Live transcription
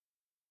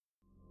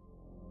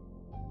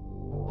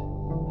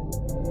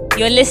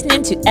You're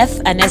listening to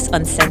F&S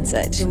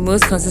Uncensored, the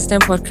most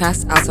consistent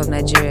podcast out of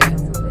Nigeria.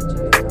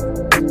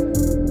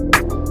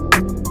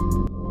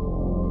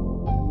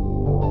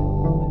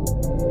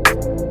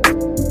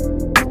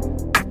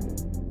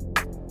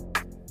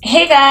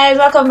 Hey guys,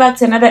 welcome back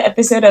to another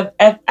episode of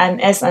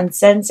F&S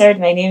Uncensored.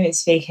 My name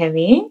is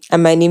Fakemi.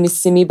 And my name is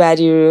Simi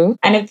Badiru.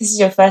 And if this is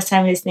your first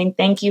time listening,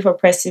 thank you for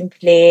pressing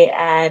play.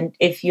 And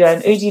if you're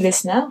an OG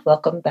listener,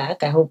 welcome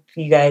back. I hope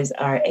you guys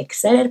are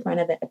excited for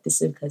another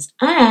episode because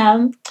I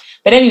am.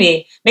 But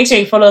anyway, make sure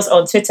you follow us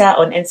on Twitter,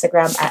 on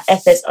Instagram at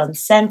FS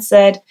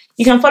Uncensored.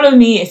 You can follow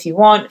me if you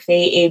want,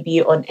 Faye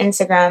AB on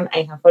Instagram,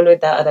 and you can follow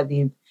that other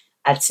babe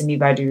at Simi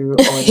Badiru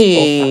on all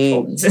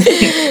platforms.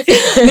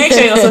 Make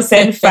sure you also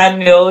send fan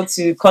mail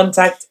to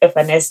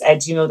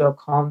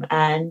contact@fns@gmail.com.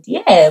 And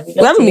yeah, we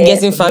haven't been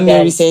getting fan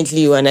mail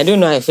recently, and I don't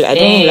know how I feel. I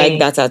don't like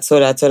that at all.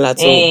 Like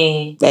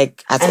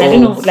at all. I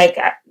don't know, like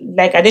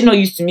I didn't know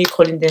used to me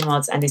calling them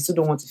out, and they still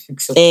don't want to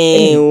fix it.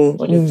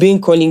 You've been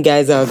calling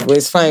guys out, but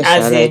it's fine.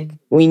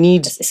 We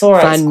need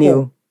fan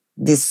mail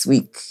this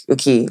week.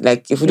 Okay,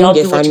 like if we don't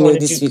get fan mail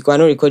this week, we're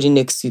not recording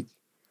next week.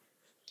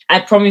 I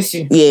promise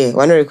you. Yeah,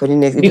 we're not recording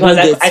next week. Because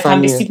I can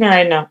be sleeping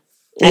right now.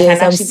 I can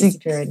actually be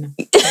sleeping right now.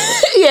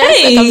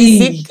 Yes, I can be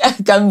sick. I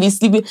can be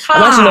sleeping.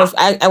 I'm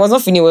actually I was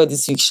not feeling well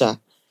this week, Sha.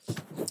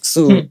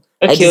 So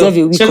I deserve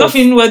a week. She's not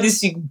feeling well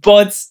this week,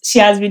 but she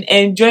has been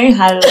enjoying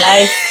her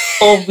life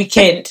all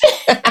weekend.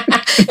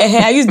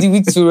 I used the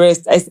week to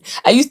rest. I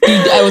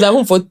was at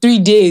home for 3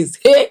 days.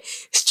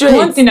 Straight.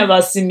 One thing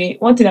about Simi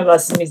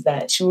is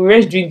that she will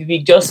rest during the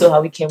week just so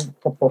her weekend will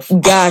pop off.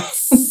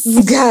 Guts.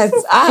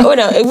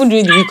 Even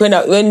during the week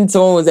when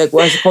someone was like,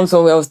 "Well, I should come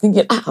somewhere," I was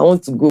thinking, I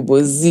want to go,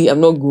 but I'm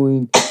not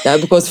going. Now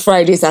because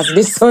Friday,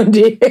 Saturday,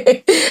 Sunday,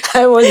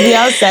 I was the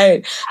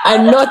outside,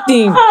 and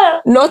nothing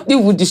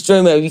would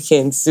destroy my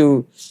weekend.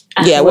 So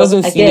yeah, I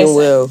wasn't feeling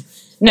well.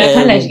 No, I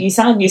can't you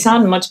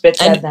sound much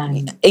better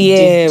than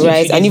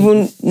right. And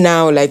even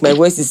now, like my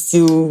voice is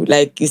still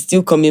it's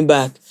still coming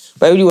back.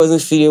 But I really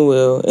wasn't feeling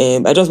well.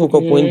 I just woke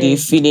up one day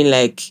feeling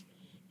like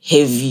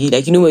heavy.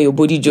 Like when your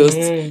body just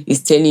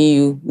is telling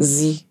you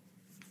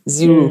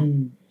zero.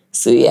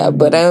 So yeah,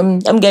 but I'm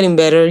getting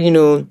better,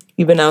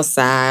 We've been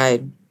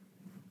outside.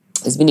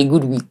 It's been a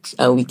good week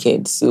and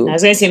weekend. So I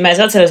was gonna say, might as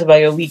well tell us about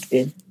your week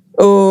then.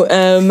 Oh,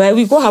 my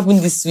week, what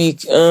happened this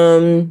week?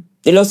 A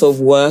lot of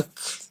work.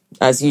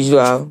 As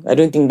usual, I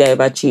don't think that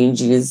ever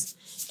changes.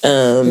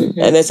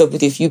 I met up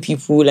with a few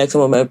people, like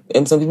some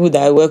people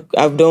that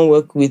I've done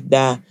work with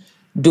that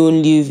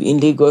don't live in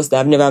Lagos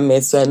that I've never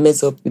met. So I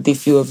met up with a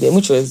few of them,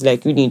 which was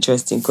really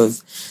interesting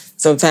because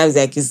sometimes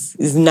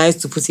it's nice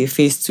to put a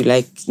face to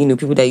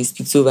people that you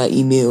speak to over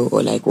email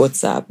or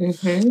WhatsApp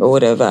or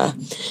whatever.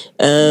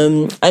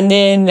 And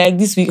then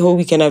this whole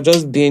weekend I've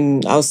just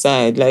been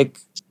outside,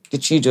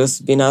 literally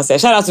just been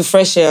outside. Shout out to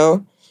Fresh Air.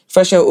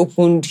 Fresh Air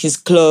opened his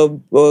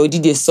club, or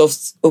did a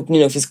soft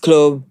opening of his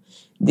club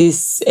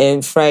this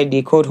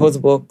Friday called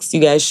Hotbox.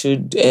 You guys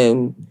should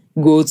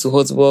go to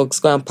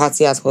Hotbox, go and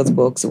party at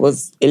Hotbox. It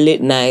was a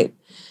late night.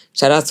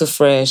 Shout out to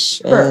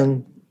Fresh.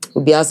 We'll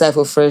be outside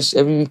for Fresh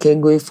every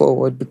weekend going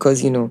forward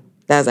because,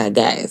 that's our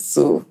guys.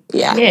 So,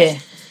 yeah. Yeah.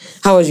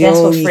 How was your week?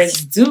 That's what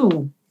Fresh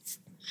do.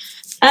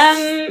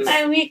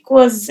 My week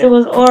was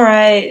all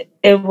right.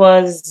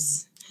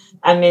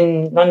 I'm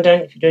in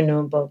London, if you don't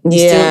know, but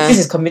this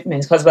is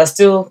commitment because we're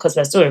still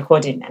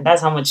recording, and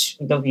that's how much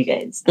we love you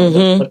guys and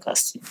love the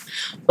podcast too.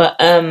 But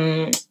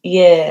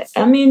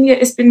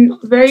it's been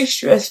very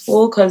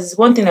stressful because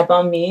one thing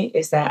about me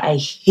is that I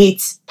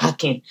hate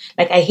packing.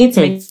 I hate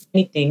many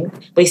things,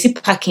 but you see,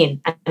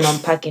 packing and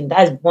unpacking,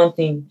 that's one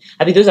thing.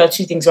 Those are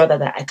two things rather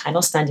that I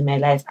cannot stand in my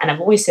life. And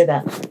I've always said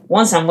that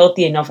once I'm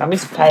wealthy enough, I'm going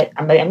to pay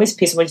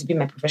somebody to be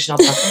my professional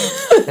packer,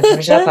 and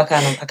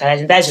unpacker.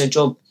 And that's your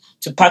job.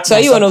 To pack. So are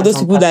you one of those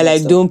people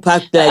that don't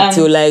pack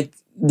till the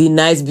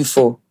night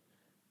before?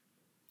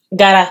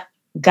 Gotta.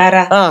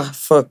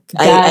 Fuck.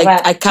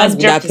 I can't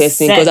be that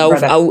person because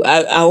I'll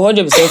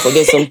 100%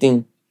 forget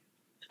something.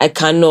 I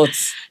cannot.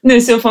 No,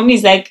 so for me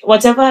it's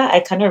whatever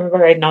I cannot remember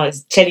right now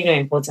is clearly not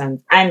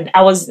important. And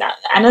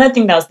another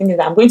thing that I was thinking is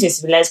that I'm going to a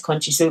civilized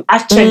country, so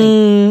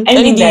actually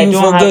anything that I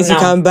don't have now, you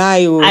can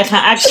buy. I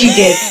can actually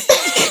get.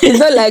 It's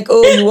not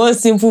you want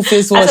simple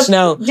face wash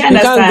now. You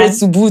can't go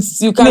to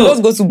Boots. You can't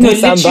just go to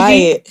Boots and buy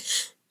it.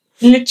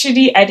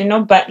 Literally, I did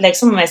not buy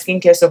some of my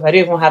skincare stuff. I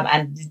don't even have.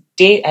 And the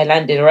day I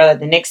landed, or rather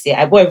the next day,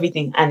 I bought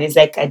everything, and it's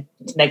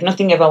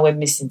nothing ever went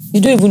missing.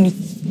 You don't even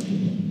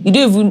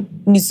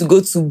need to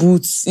go to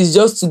Boots. It's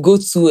just to go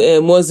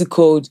to what's it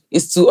called?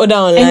 It's to order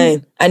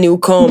online and it will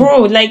come.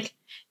 Bro,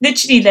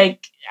 literally,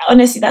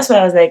 honestly, that's why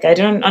I was I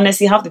don't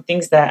honestly have the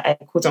things that I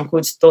quote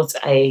unquote thought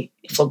I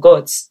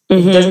forgot.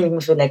 It doesn't even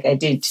feel like I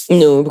did.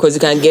 No, because you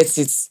can get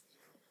it.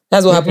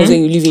 That's what happens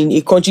when you live in a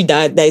country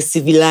that is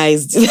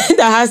civilized, that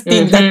has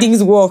things, that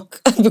things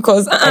work.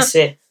 Because I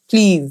swear.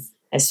 Please.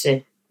 I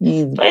swear.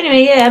 But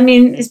anyway,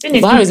 it's been a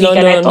good week.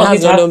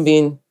 How's London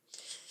been?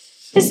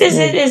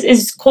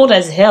 It's cold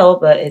as hell,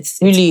 but it's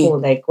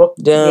really cool.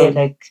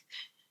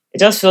 It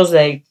just feels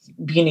like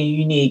being in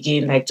uni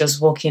again, like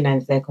just walking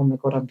and it's like, oh my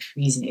god, I'm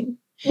freezing.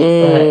 But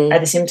Mm,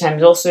 at the same time,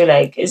 it's also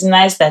like it's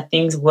nice that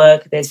things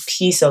work. There's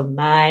peace of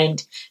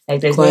mind. Like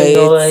there's no quiet.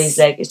 noise.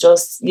 Like it's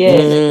just like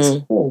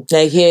it's cool.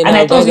 Like here And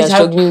now, I thought guys are we'd have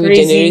struggling with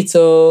crazy.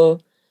 generator,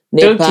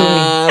 Don't kill me.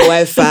 NEPA,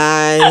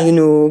 Wi-Fi.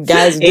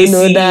 Guys, we don't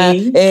know that.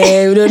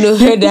 ACE. We don't know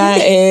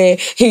that. Hey,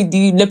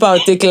 the NEPA will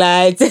take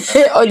light.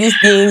 All these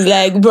things,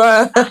 like,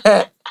 bro.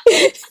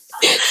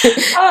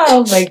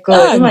 Oh my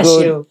god, God.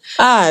 show.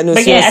 No,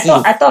 But yeah,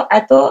 seriously. I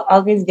thought I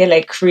was going to get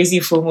like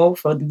crazy FOMO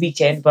for the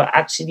weekend, but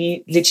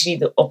actually, literally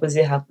the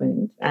opposite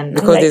happened, and I'm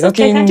Because like, there's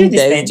okay, I can do nothing this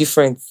that is then.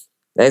 different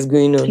that is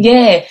going on. Yeah,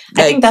 I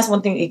Like, think that's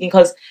one thing again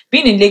because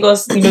being in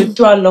Lagos,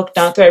 throughout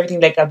lockdown, through everything,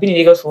 like I've been in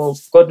Lagos for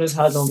God knows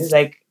how long. It's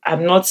like I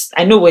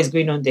know what's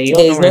going on there. You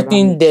all there know is where around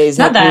me. nothing there is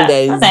Not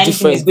happening that that is anything is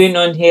different. going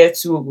on here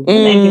too. Not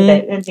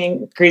that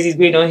anything crazy is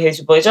going on here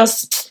too. But it's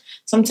just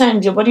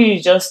sometimes your body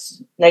is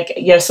just like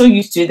you're so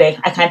used to it. Like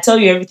I can tell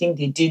you everything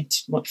they did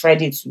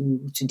Friday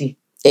to today.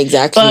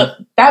 Exactly. But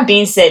that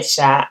being said,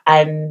 Sha,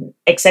 I'm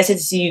excited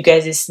to see you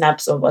guys'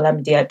 snaps of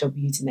Olamide at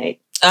W tonight.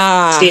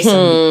 Today's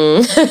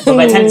Sunday. But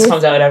by the time this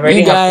comes out, I've already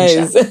You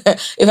happened, guys, Sha.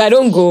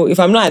 if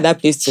I'm not at that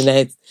place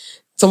tonight,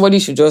 somebody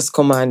should just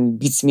come and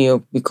beat me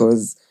up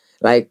because,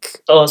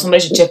 like, Or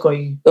somebody should check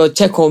on you. or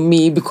check on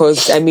me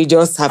because I may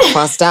just have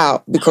passed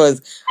out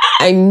because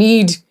I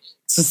need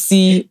to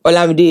see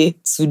Olamide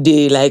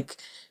today. Like,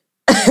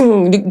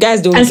 the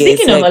guys don't And get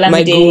speaking of like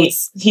my Olamide,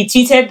 goats. he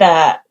tweeted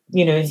that,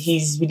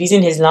 he's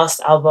releasing his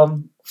last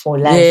album for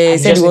life. Yeah, he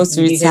and said he just wants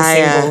to releasing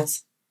retire.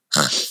 singles.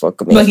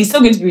 Fuck me. But he's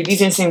still going to be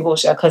releasing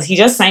singles, because he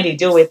just signed a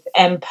deal with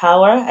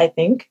Empower, I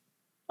think.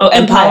 Oh,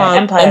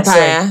 Empire.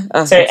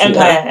 Sorry,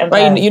 Empire.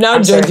 Why you now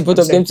I'm join sorry, the both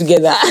I'm of them sorry.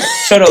 together?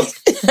 Shut up.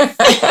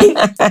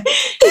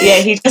 Yeah,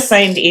 he just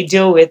signed a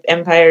deal with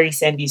Empire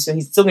recently, so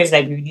he's still going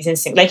to be releasing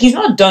singles. Like he's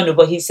not done,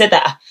 but he said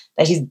that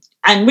he's,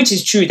 and which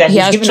is true, that He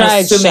he's has given tried,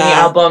 us so many Sha.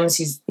 albums.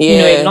 He's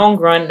Yeah. a long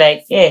run, In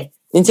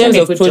done terms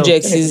a of good job,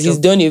 projects, done a good he's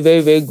job. done a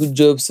very, very good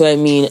job. So I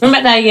mean,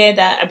 Remember that year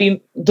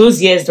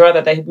those years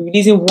rather that he'd be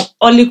releasing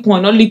all league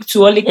 1, all league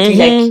 2, all league 3.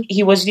 Like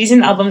he was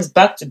releasing albums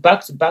back to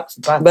back to back to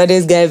back. but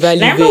this guy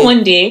value. And I remember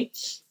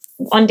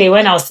one day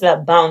when I was still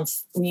at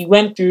Bounce, we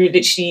went through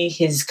literally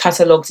his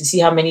catalog to see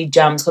how many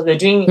jams, because we're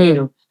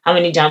doing, how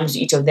many jams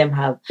each of them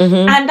have.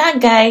 And that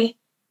guy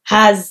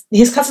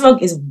his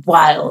catalog is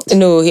wild.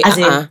 No,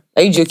 are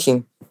you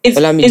joking? It's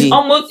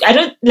almost, I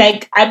don't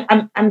like,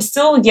 I'm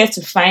still yet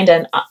to find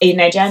a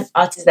Nigerian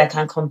artist that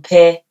I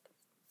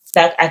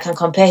can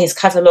compare his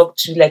catalog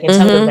to, like, in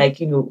terms of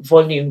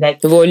volume.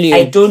 Like, Volume.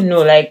 I don't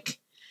know, like,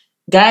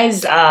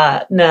 guys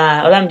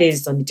Olamide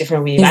is on a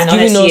different wave. He's And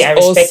giving honestly,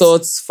 us all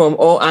sorts from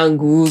all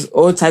angles,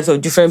 all types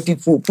of different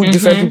people, put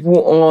different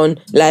people on.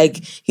 Like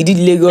he did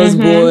Lagos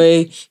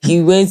Boy,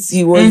 he was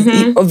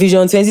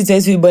Vision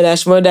 2020 with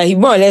Bolash Mother. He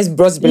more or less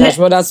brought Bolash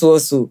Mother to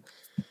us. So.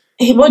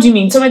 What do you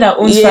mean? Somebody that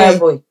owns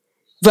Fireboy?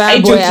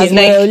 Fireboy as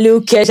well,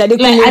 Lil Kesh,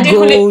 Adekunle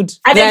Gold.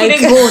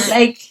 Adekunle Gold.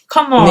 Like,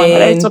 come on,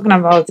 what are you talking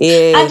about?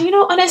 Yeah. And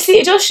honestly,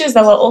 it just shows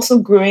that we're also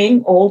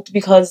growing old,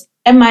 because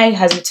MI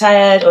has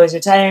retired, or is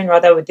retiring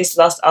rather, with this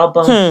last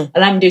album.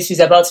 Olamide who's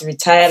about to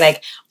retire.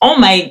 Like,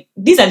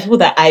 these are the people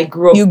that I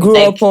grew up. You grew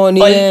up on,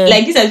 yeah.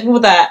 Like, these are the people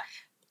that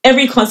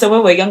every concert when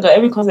we were younger,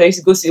 every concert I used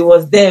to go to, it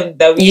was them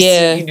that we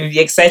used to, be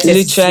excited.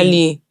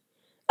 Literally.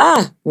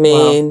 Man.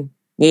 Wow.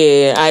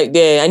 Yeah, I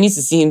need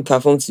to see him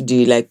perform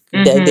today. Like,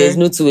 there's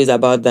no two ways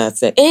about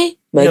that. Like,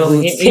 my God. He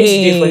needs to do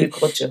it for the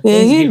culture.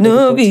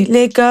 Be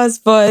Lakers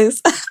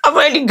boys. I'm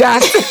already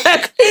gassed.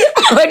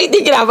 I'm already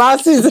thinking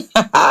about it.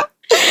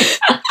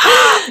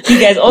 You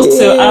guys,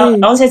 also, I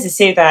wanted to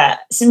say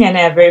that Simi and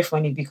I are very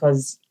funny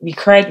because we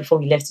cried before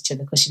we left each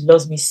other, because she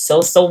loves me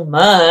so, so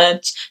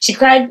much. She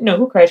cried. No,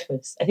 who cried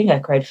first? I think I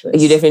cried first.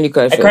 You definitely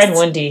cried first. I cried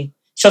one day.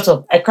 Shut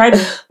up. I cried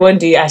one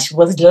day and she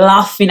was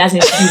laughing as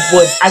in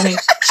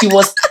she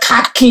was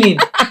cackling.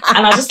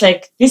 And I was just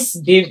like, this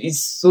babe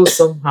is so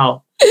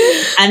somehow.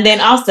 And then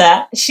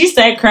after, she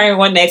started crying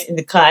one night in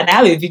the car, and I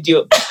have a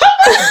video.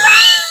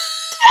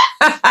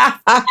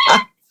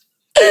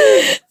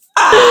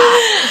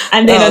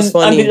 And then on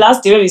the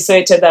last day when we saw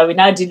each other, we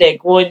now did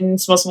like one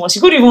small. She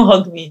couldn't even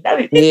hug me. That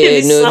was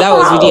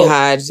really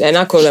hard. And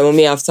I called my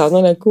mommy after. I was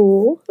not like,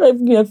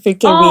 I'm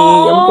faking me.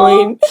 I'm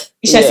going.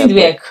 You should have seen the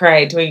way I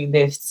cried when you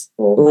left.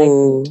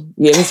 Oh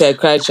yeah, me too. I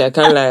cried. I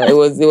can't lie. It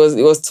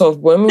was tough.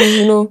 But I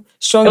mean,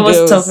 strong girls.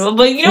 It was tough. But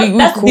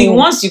that's the thing.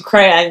 Once you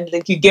cry and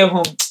like you get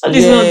home,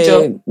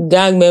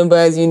 gang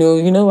members,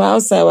 we're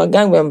outside, we're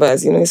gang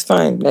members, it's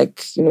fine.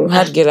 Like,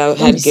 hard girl.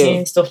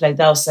 Seeing stuff like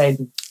that outside.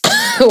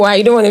 Why?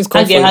 You don't want him to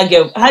come for you? Hard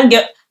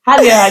girl,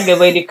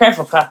 but they cry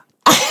for car.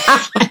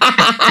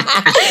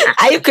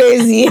 Are you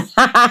crazy?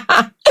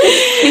 Hard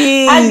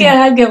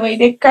girl, but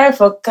they cry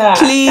for car.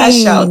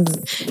 Please.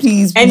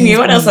 Please. Anyway,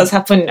 what else has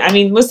happened? I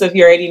mean, most of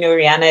you already know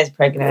Rihanna is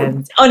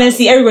pregnant.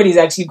 Honestly, everybody's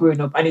actually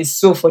growing up, and it's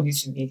so funny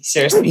to me.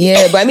 Seriously.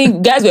 Yeah, but I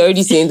mean, guys were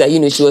already saying that,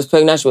 she was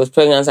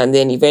pregnant, and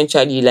then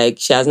eventually, like,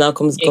 she has now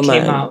come and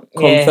confirm.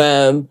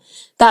 Yeah.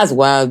 That's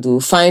wild,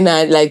 dude.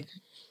 Finally, like,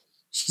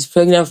 she's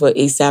pregnant for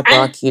ASAP And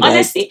Rocky. Like,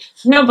 honestly,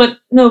 no,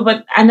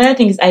 but another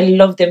thing is I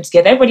love them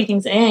together. Everybody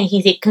thinks,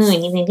 he's a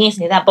coon, he's a this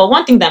and that. But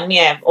one thing that me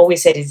I've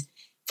always said is,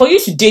 for you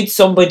to date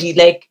somebody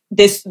like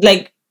this,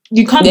 like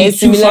you can't be there's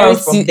too far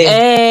similarity. from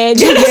them.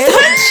 Do you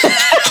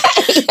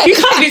get? You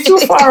can't be too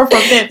far from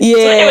them. Yeah.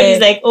 So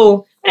everybody's like,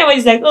 oh,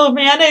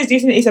 Rihanna is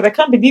dating ASAP. I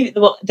can't believe it.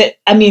 Well,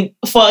 I mean,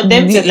 for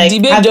them to like The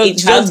babe have a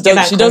just, child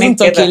together, she doesn't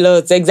talk a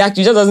lot.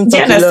 Exactly, she just doesn't Do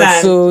you talk a lot.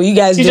 understand? So you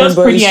guys She's don't, just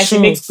but pretty it's and she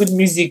true. makes good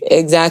music.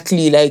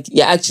 Exactly, like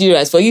you're actually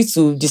right. For you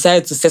to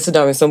decide to settle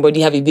down with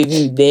somebody, have a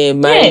baby with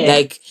them, marry, Yeah.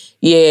 like,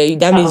 yeah,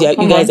 that means you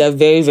Come guys on. are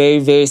very, very,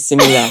 very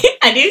similar.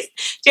 At least,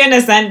 do you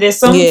understand? There's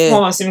some Yeah.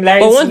 form of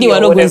similarity. But one thing or we're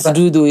not going whatever. to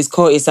do though is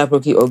call ASAP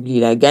Rocky ugly.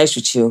 Like, guys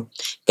should chill.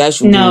 Guys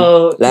should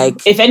No, be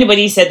like, if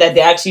anybody said that,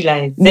 they actually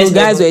lied. no, Let's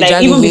guys level. were Like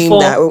dragging even him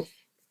before. that.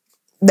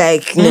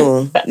 Like,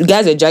 no, you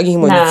guys were dragging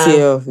him on the Nah.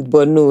 tail,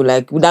 but no,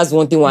 like that's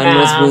one thing we're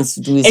not going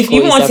to do is If call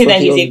you want to ASAP say that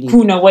Rocky he's ugly. a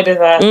coon or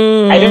whatever,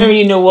 I don't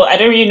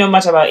really know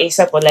much about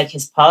ASAP or like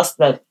his past.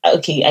 But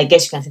okay, I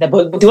guess you can say that.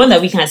 But the one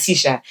that we can see,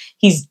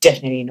 he's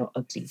definitely not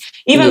ugly.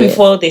 Even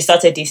before they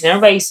started dating, I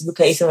remember I used to look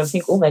at ASAP and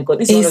think, oh my god,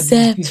 this is one of the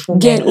most beautiful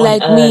ASAP, get men on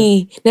like earth.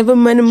 me. Never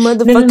mind a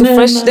motherfucker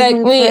fresh like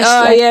me.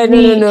 Oh yeah,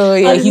 no.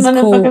 Yeah, he's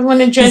cool.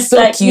 He's so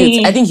like cute.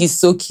 me. I think he's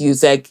so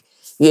cute. Like,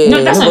 yeah,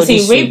 No, that's what I'm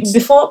saying. Way should.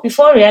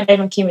 before Rihanna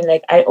even came in,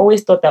 like I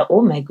always thought that,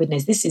 oh my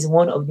goodness, this is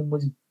one of the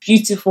most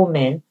beautiful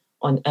men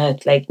on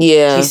earth. Like,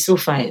 Yeah, he's so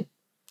fine.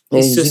 yeah,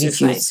 He's so really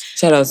fine. cute.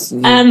 Shout out to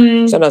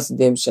him. Shout out to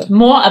them, Sha.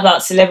 More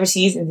about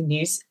celebrities in the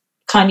news.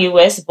 Kanye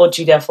West bought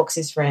Julia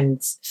Fox's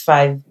friends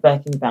 5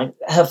 Birkin bags.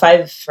 Her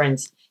 5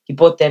 friends, he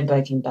bought them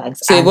Birkin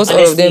bags. So he And bought all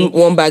of honestly, them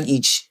one bag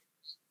each.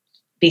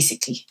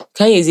 basically.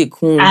 Kanye is a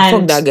coon. And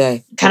Fuck that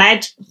guy.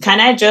 Can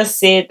I just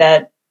say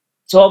that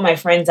to all my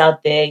friends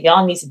out there,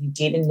 y'all need to be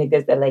dating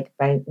niggas that like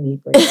buy me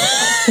Birkin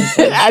bags.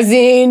 As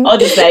in, All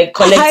this like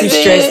collective As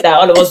in- stress that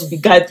all of us will be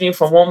gathering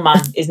from one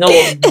man is not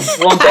what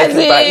we want as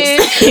Birkin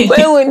bags. in,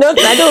 when we're not,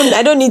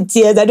 I don't need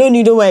tears. I don't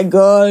need, oh my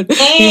God.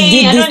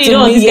 Hey, I don't need to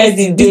all me these guys.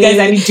 yesterday. These guys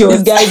are idiots.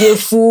 This guy's a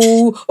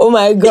fool. Oh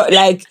my God.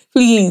 Like,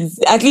 please,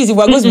 at least if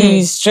we're going to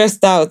be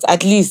stressed out,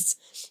 at least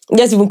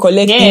just even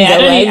collect things. Yeah,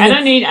 that I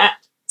don't need.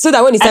 so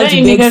that when it's I time don't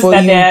to need beg niggas for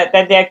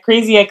that their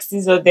crazy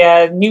exes or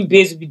their new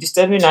babes will be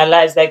disturbing our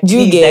lives. Like, do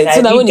you please, get? like, So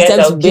I that need when it's guys time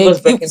that to will give us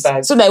beg, Birkin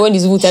bags. so that when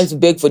it's even time to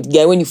beg for the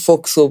guy, when he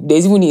fucks up,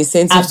 there's even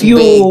incentive to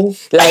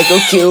Abuse. beg. Like,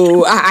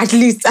 okay, at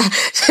least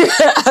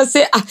I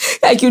say,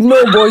 like,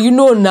 but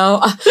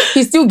now,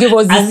 he still gave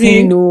us this As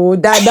thing,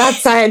 in- that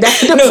time,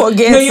 that don't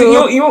forget.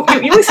 No, so.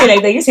 you say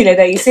like that. You say like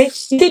that. You say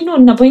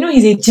no, but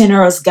he's a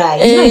generous guy.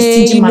 He's not a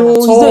stingy man at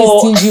he's all.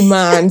 not a stingy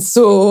man.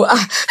 So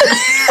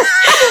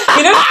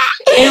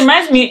It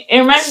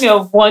reminds me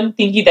of one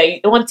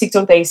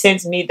TikTok that you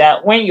sent me,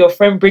 that when your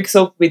friend breaks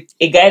up with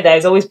a guy that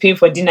is always paying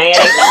for dinner, you're like,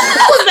 no,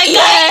 that was my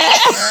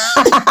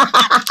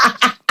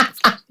guy.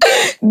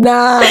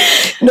 nah,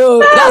 no,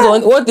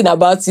 that's one thing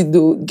about it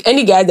though.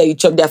 Any guy that you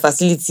chop their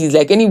facilities,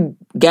 like any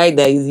guy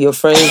that is your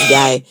friend's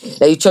guy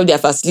that you chop their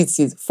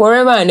facilities,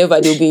 forever and ever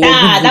they'll be in your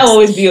good That will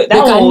always be. They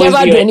can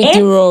never do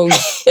anything wrong.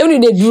 Even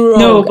if they do wrong,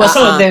 No, but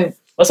some of them.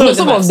 But some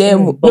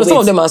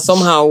of them are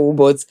somehow,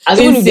 but I was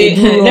even going if to they say,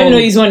 do let me wrong, know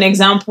use one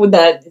example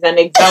that is an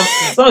example.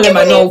 Some of them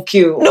are not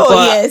okay. no,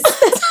 but yes.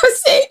 That's what I'm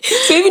saying.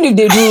 So even if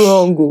they do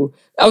wrong,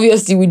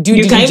 obviously we do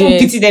you can even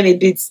diligence. pity them a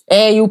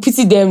bit. You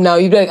pity them now.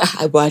 You be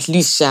like, but at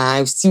least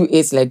I still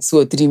ate like 2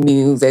 or 3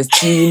 meals. I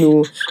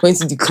still, went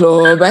to the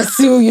club. I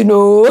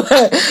still,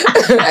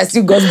 I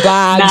still got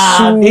bags,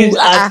 Nah, shoes. babes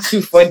are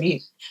too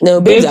funny. No,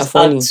 babes are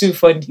funny. too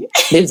funny.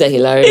 Babes are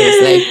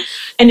hilarious. Like,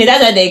 And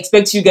that's why they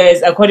expect you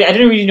guys, I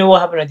don't really know what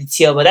happened on the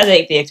TL, but that's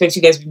why they expect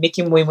you guys to be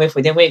making more for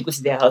them when you go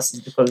to their houses,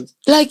 because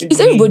is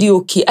everybody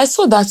okay? I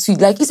saw that tweet.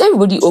 Like, is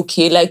everybody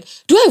okay? Like,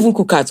 do I even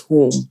cook at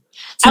home?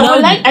 So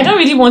I don't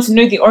really want to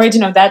know the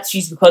origin of that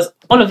tweet, because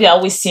all of you are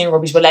always saying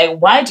rubbish, but like,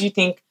 why do you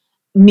think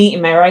me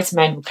in my right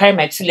mind will carry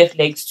my 2 left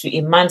legs to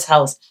a man's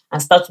house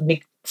and start to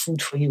make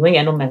food for you when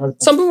you're not my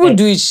husband? some people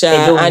do it,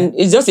 and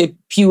it's just a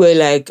pure,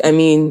 like, I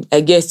mean,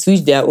 I guess to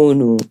each their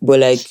own, but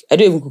like, I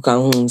don't even cook at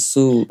home,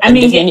 so I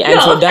mean, I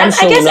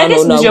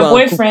guess with your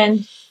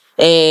boyfriend.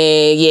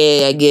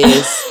 Yeah, I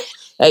guess.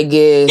 I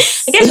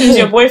guess. I guess with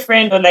your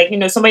boyfriend, or like,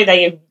 somebody that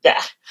you,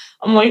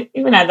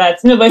 even at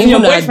that. No, but if your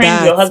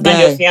boyfriend, your husband,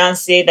 your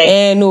fiance,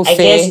 like, no, I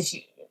fair. guess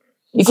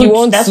if you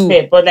want that's to,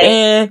 fair. But like,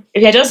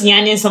 if you're just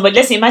yanning somebody,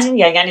 let's say, imagine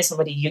you're yanning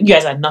somebody, you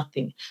guys are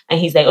nothing, and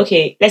he's like,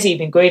 okay, let's say you've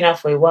been going out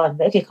for a while,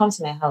 like, okay, come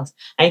to my house,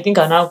 and you think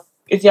I'll now.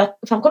 If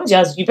I'm coming to your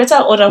house, you better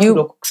order food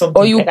or cook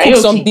something. Or you like, cook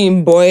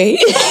something, boy.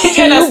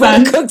 You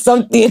understand? cook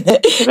something. You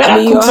better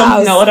cook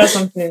something or order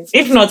something.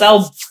 If not,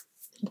 I'll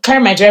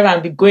carry my driver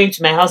and be going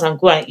to my house and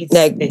go and eat.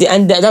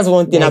 That's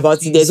one thing about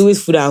please. it. There's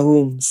always food at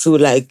home. So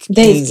like,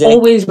 there's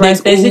always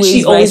rice. There's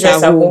literally always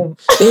rice at home.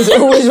 There's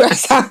always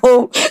rice at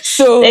home.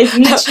 So there's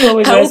literally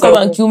always I rice won't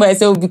come and kill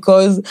myself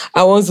because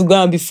I want to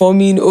go and be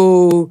forming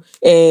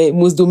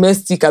most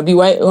domestic. I'll be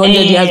 100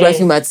 years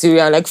wifey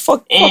material. Like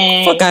fuck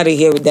out of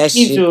here with that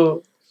shit.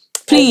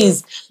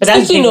 Please. But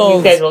that's you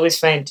guys always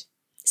find.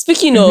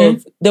 Speaking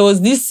of, there was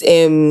this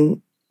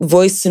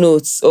voice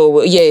notes,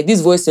 or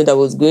this voice note that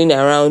was going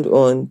around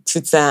on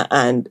Twitter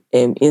and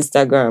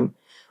Instagram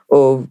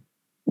of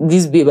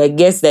this babe. I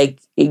guess like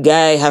a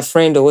guy, her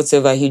friend or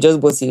whatever, he just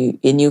bought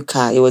a new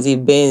car. It was a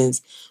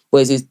Benz,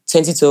 but it's a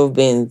 2012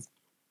 Benz.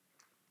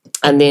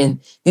 And then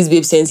this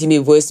babe sends him a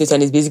voice note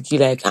and it's basically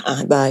like,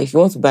 but if you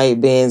want to buy a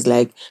Benz,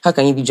 like, how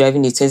can you be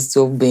driving a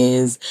 2012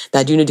 Benz?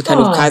 That do you know the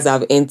kind of cars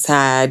I've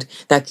entered?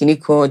 That can you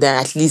call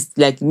that at least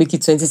like make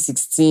it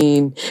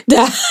 2016?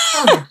 That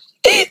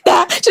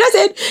should I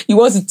said you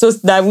want to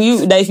toast that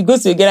if you go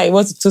to a girl and you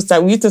want to toast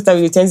her, will you toast her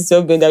with your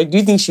 2012 Benz? Do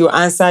you think she will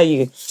answer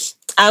you?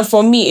 And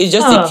for me, it's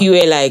just a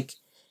pure like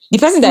the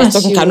person that is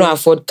talking cannot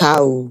afford car.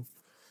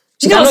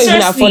 She cannot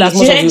even afford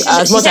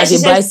as much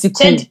as a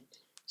bicycle.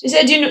 She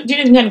said, do you know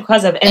the kind of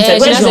cars I've entered?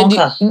 Where's your own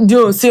car?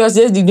 No,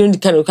 seriously, do you know the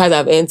kind of cars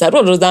I've entered?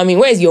 What does that mean?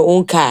 Where is your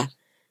own car?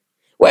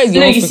 Where is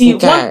your own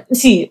car?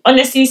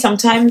 Honestly,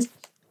 sometimes,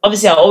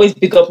 obviously, I'll always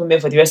pick up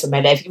women for the rest of my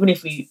life, even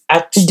if we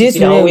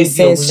actually I'll always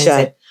be on women's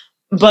side.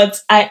 But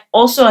I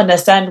also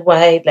understand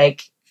why,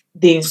 like,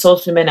 they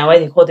insult women and why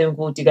they call them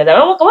gold diggers. Like,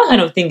 what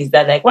kind of thing is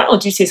that? Like, why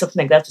don't you say something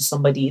like that to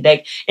somebody?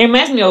 Like, it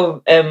reminds me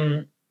of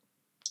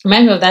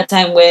that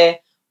time where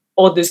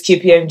all those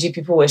KPMG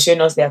people were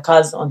showing us their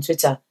cars on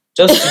Twitter.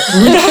 Just to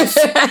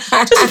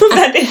prove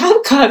that they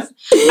have cars.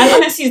 And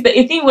honestly, it's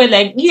the thing where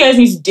like you guys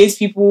need to date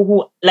people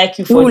who like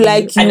you for you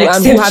and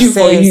accept you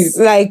for you.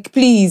 Like,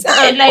 please.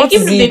 Like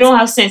even if they don't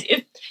have sense.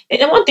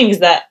 And one thing is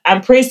that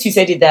I'm praised you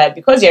said it that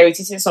because you're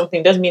retweeting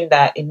something doesn't mean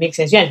that it makes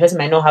sense. You and the person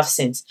might not have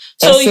sense.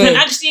 So you can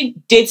actually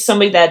date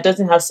somebody that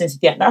doesn't have sense.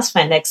 Yeah, that's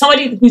fine. Like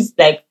somebody who's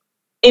like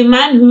a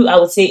man who I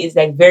would say is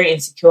like very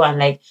insecure and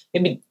like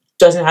maybe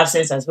doesn't have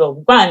sense as well.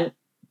 Go and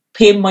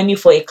pay money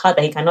for a car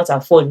that he cannot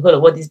afford because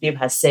of what this babe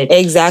has said.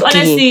 Exactly. So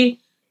honestly,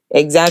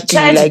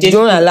 like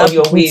don't allow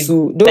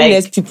people don't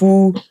let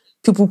people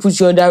put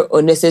you under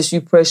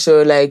unnecessary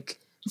pressure, like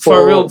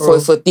for real, bro.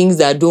 For things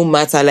that don't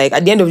matter. Like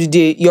at the end of the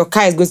day, your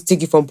car is going to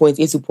take you from point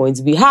A to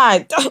point B.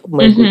 Oh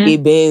my God, a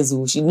Benz.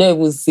 She never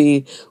even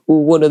say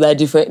what other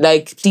different.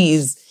 Like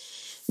please,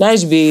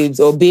 nice babes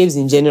or babes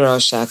in general,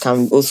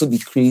 can also be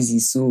crazy.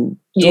 So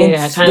don't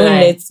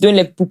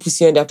let people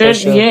put you under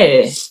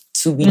pressure.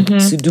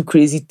 To do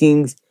crazy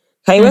things.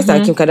 Kanye West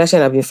and Kim Kardashian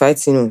have been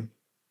fighting.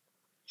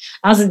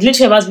 I was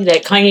literally about to be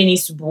like, Kanye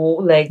needs to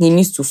boo. Like he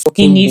needs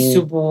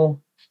to boo.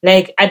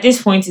 Like at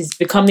this point, it's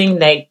becoming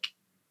like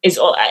it's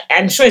all.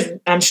 I'm sure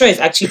it's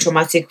actually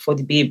traumatic for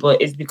the babe,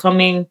 but it's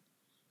becoming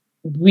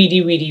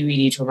really, really,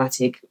 really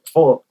traumatic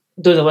for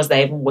those of us that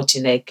are even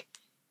watching. Like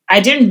I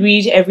didn't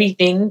read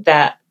everything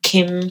that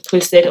Kim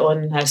posted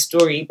on her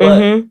story,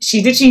 but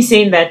she's literally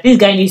saying that this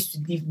guy needs to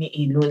leave me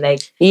alone.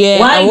 Like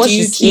why do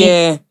you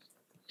keep?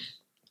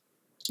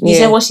 You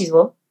said what she's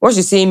what? What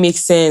she's saying makes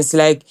sense.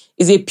 Like,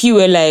 it's a P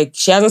where like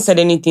she hasn't said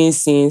anything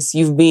since.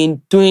 You've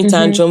been throwing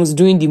tantrums,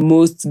 doing the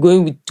most,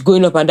 going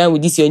up and down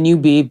with this your new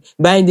babe,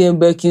 buying them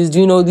Birkins,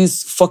 doing all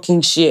this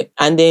fucking shit,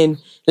 and then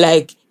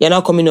like you're now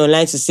coming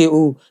online to say,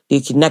 oh, they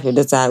kidnapped your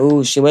daughter.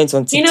 Oh, she went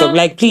on TikTok.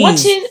 Like,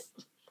 please,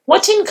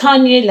 watching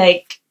Kanye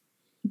like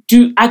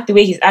act the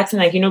way he's acting,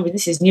 like with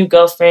this new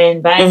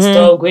girlfriend, buying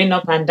stuff, going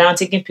up and down,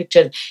 taking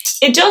pictures.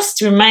 It just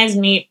reminds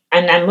me,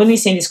 and I'm only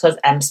saying this because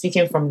I'm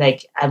speaking from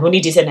like I've only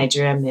dated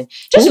Nigerian men.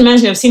 Just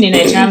reminds me of seeing a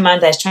Nigerian man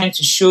that's trying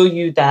to show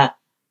you that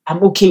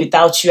I'm okay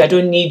without you. I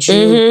don't need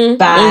you.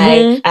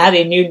 Bye. I have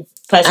a new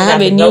person. I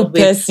have a new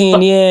person.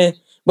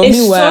 But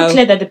it's so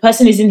clear that the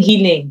person isn't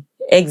healing.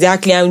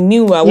 Exactly, and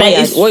meanwhile,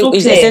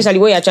 essentially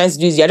what you're trying to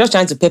do is you're just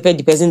trying to pepper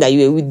the person that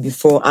you were with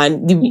before,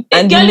 and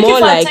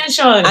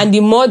the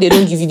more they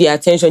don't give you the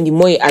attention, the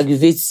more it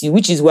aggravates you,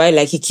 which is why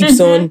like he keeps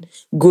on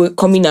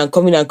coming and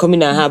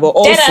her. But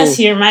also,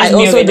 he reminds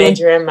me of a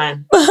Nigerian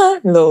man.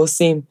 No,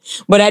 same.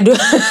 But I don't.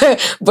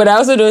 But I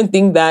also don't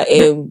think that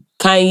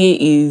Kanye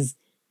is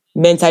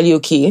mentally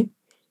okay.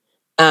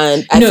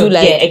 And I feel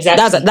like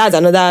that's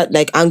another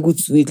like angle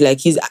to it. Like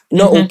he's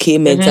not okay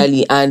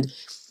mentally, and.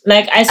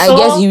 Like I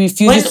guess he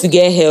refuses to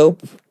get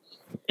help.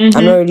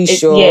 I'm not really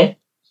sure.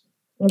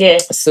 Yeah.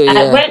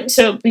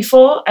 So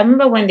before, I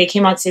remember when they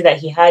came out to say that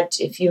he had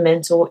a few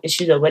mental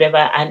issues or whatever,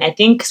 and I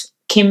think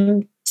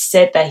Kim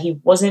said that he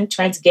wasn't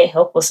trying to get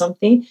help or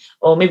something,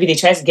 or maybe they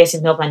tried to get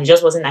him help and he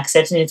just wasn't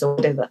accepting it or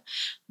whatever.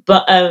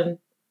 But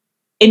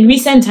in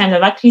recent times,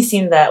 I've actually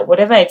seen that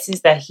whatever it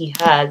is that he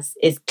has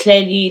is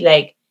clearly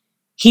like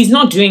he's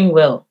not doing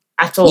well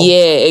at all.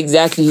 Yeah,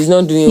 exactly. He's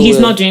not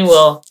doing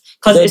well.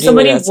 Because if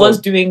somebody was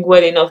doing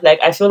well enough,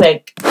 like I feel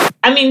like,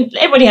 I mean,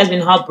 everybody has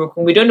been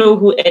heartbroken. We don't know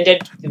who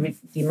ended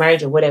the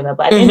marriage or whatever.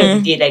 But at the end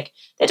of the day, like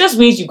they're just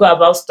ways you go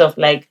about stuff.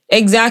 Like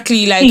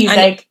exactly, like please,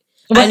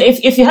 but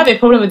if you have a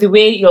problem with the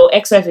way your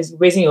ex-wife is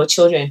raising your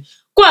children,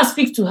 go and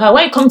speak to her.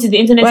 Why you come to the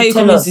internet? Why you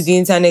coming to the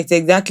internet?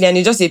 Exactly, and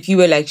it's just a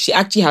period like she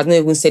actually has not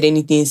even said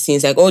anything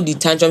since. Like all the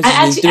tantrums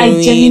she's been throwing.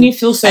 I genuinely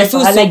feel sorry. I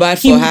feel so bad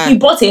for her. He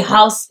bought a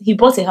house. He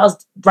bought a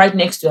house right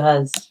next to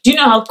hers. Do you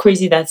know how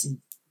crazy that is?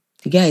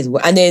 The guy is,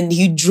 and then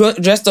he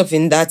dressed up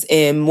in that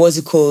what's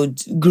it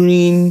called,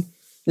 green,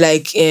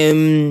 like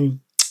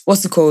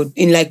what's it called,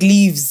 in like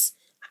leaves,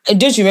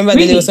 Don't you remember that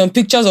there Really? were some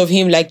pictures of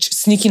him like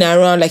sneaking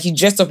around, like he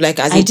dressed up like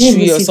as I a didn't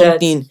tree or see that.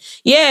 something?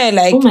 Yeah,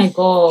 like Oh my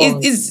God.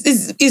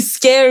 it's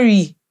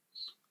scary.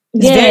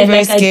 It's Yeah, very, very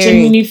like I scary.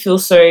 genuinely feel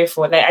sorry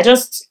for. Like I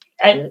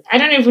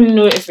don't even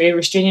know if a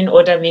restraining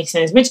order makes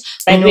sense. Which,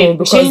 by the way, No,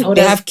 because restraining they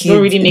orders have kids.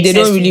 don't really make They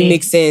sense don't to really me.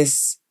 make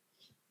sense.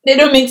 They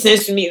don't make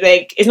sense to me.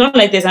 Like it's not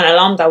like there's an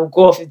alarm that will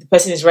go off if the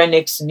person is right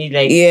next to me.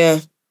 Like Yeah.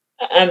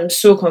 I'm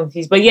so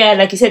confused. But yeah,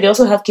 like you said, they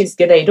also have kids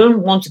together. You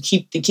don't want to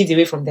keep the kids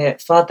away from their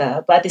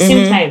father. But at the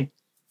same time,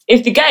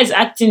 if the guy is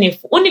acting,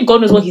 if only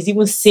God knows what he's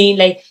even saying,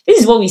 like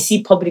this is what we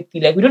see publicly.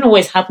 Like we don't know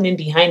what's happening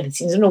behind the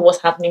scenes. We don't know what's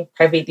happening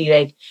privately.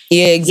 Like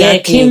Yeah,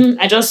 exactly. Yeah, Kim,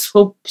 I just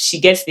hope she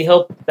gets the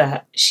help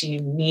that she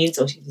needs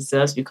or she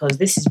deserves because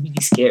this is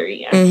really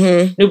scary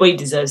and nobody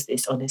deserves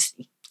this,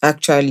 honestly.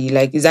 Actually,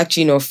 like it's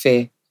actually not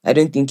fair. I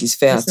don't think it's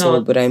fair It's at all.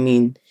 not. But I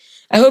mean,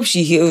 I hope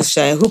she heals.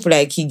 I hope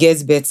like he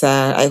gets better.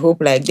 I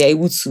hope like they're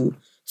able to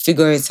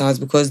figure it out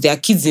because there are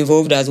kids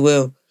involved as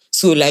well.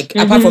 So like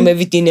apart from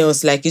everything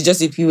else, like it's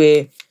just a few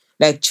where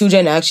like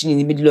children are actually in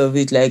the middle of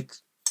it. Like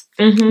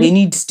they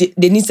need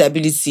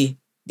stability.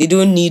 They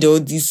don't need all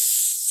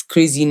this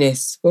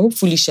craziness. But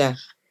hopefully,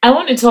 I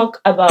want to talk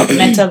about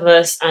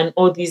metaverse and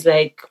all these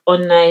like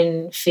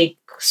online fake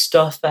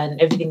stuff and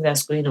everything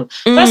that's going on.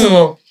 First of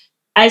all,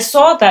 I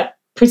saw that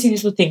Pretty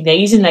Little Thing. They're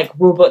using like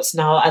robots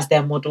now as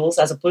their models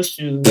as opposed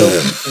to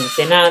real people.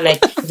 They're now like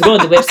if you go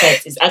on the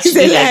website, it's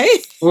actually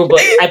like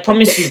robots. I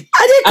promise you.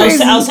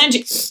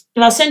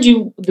 I'll send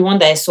you the one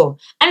that I saw,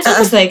 and it's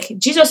almost like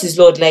Jesus is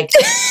Lord. Like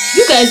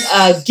you guys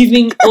are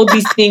giving all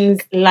these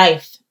things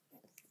life,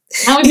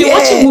 and we've been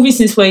watching movies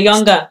since we're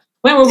younger.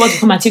 When robots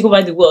come and take over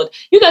the world,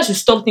 you guys should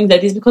stop things like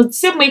this because the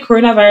same way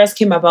coronavirus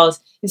came about,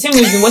 the same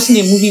way we've been watching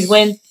in movies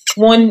when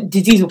one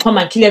disease will come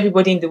and kill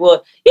everybody in the world.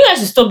 You guys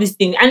should stop this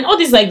thing. And all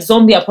this like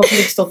zombie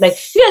apocalypse stuff, like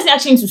you guys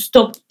actually need to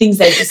stop things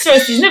like this.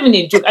 Seriously, it's not even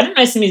a joke. I don't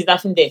know if Simi is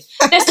laughing there.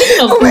 They're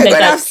speaking of things like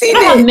that. You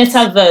don't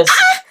have metaverse.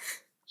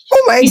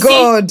 Oh my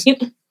God.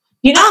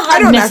 You don't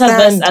have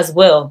metaverse as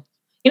well.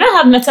 You don't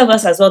have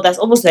metaverse as well. That's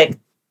almost like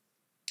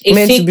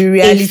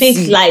a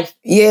fake life.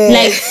 Yeah.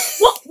 Like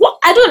what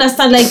I don't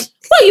understand. Like,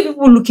 what are you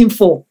people looking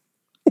for?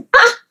 I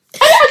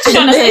don't actually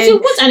understand. If you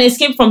want an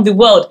escape from the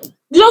world,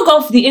 log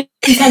off the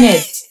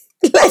internet.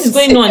 What is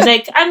going on?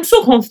 Like, I'm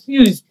so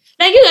confused.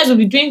 Like, you guys will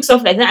be doing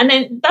stuff like that. And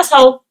then that's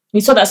how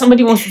we saw that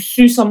somebody wants to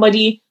sue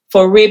somebody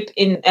for rape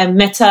in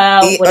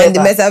Meta, whatever. On the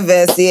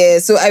metaverse, yeah.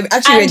 So I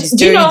actually read the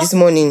story this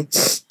morning.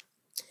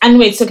 And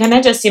wait, so can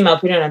I just say my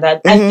opinion on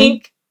that? I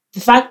think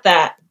the fact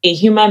that a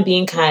human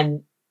being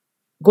can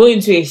go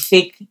into a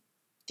fake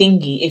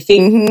thingy, a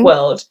fake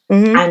world,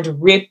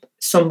 and rape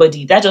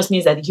somebody, that just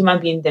means that the human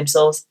being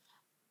themselves,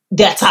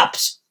 they're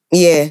tapped.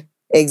 Yeah,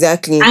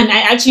 exactly. And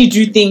I actually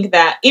do think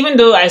that even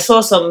though I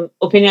saw some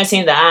opinions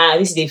saying that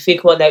this is a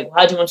fake world, like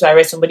how do you want to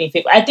arrest somebody in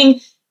fake? I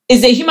think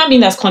it's a human being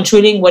that's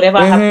controlling whatever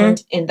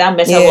happened in that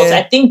metaverse.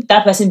 I think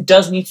that person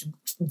does need to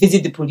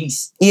visit the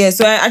police. Yeah,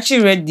 so I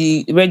actually read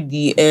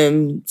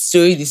the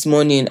story this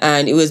morning,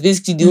 and it was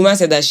basically the woman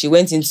said that she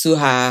went into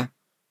her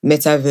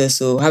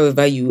metaverse or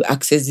however you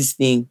access this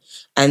thing,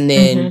 and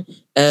then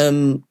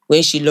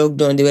when she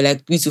logged on, there were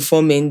like 3 to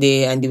 4 men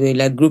there, and they were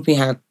like grouping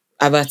her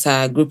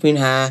avatar, grouping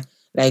her,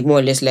 like more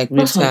or less like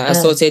raped her,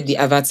 assaulted the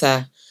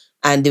avatar,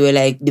 and they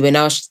were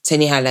now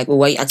telling her like, oh,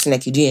 why are you acting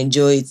like you do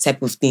enjoy it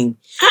type of thing.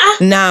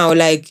 Now,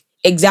 like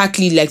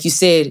exactly like you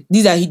said,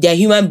 they're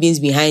human beings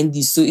behind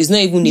this, so it's not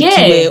even a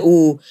thing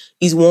where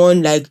it's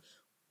one like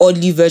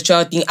oddly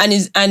virtual thing,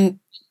 and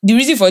the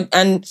reason for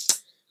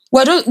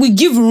we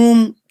give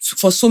room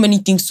for so many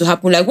things to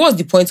happen. Like, what's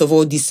the point of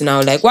all this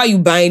now? Like, why are you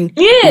buying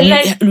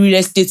real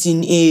estate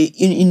in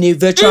a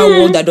virtual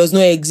world that does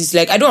not exist?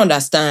 Like, I don't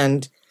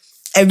understand.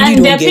 I really don't get it.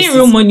 And they're paying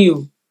real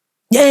money.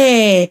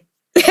 Yeah,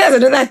 that's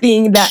another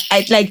thing that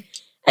I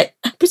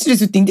Pretty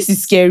Little Thing. This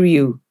is scary.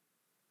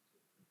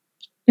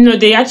 No,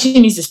 they actually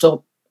need to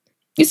stop.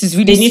 This is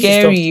really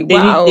scary.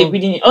 Wow. They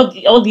really need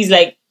all these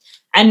like,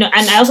 and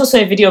I also saw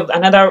a video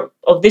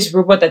of this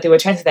robot that they were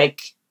trying to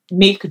like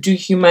do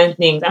human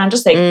things, and I'm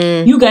just like,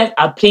 you guys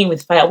are playing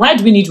with fire. Why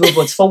do we need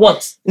robots for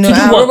what? No,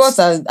 robots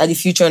are the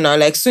future now.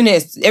 Like soon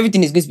as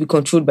everything is going to be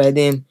controlled by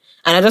them,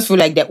 and I just feel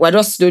like that we're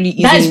just slowly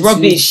easing into it. That is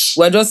rubbish.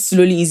 We're just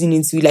slowly easing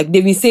into it. Like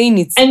they've been saying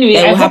it. Anyway,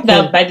 I hope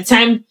that by the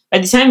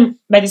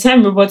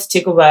time robots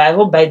take over, I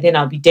hope by then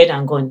I'll be dead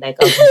and gone. Like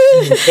I'll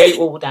be very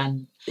old,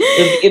 and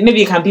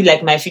maybe it can be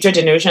like my future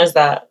generations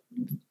that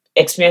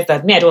experience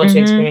that. Me, I don't want to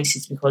experience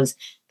it because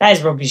that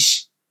is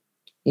rubbish.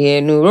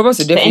 Yeah, no, robots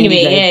will definitely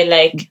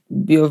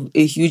be of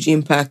a huge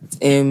impact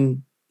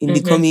in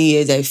the coming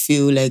years. I just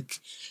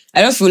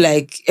feel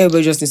like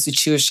everybody just needs to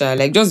chill,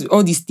 like just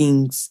all these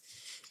things.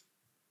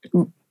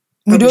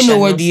 We don't know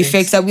what the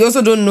effects are. We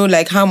also don't know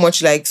like how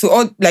much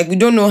we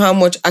don't know how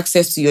much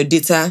access to your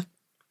data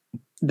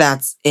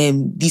that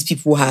these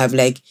people have.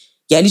 Like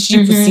you're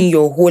literally putting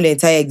your whole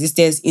entire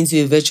existence into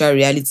a virtual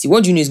reality.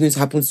 What do you know is going to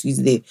happen to you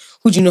there?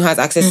 Who do you know has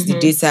access to the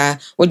data?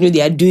 What do you know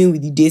they are doing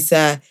with the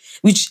data?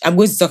 Which I'm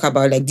going to talk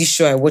about, like this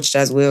show I watched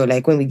as well,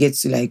 like when we get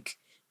to like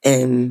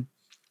the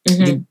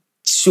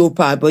show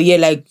part. But yeah,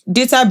 like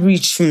data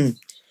breach,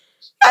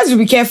 guys should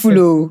be careful,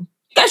 though.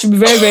 Guys should be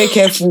very, very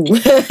careful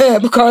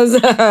because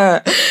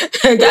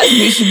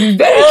guys should be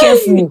very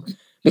careful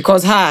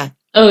because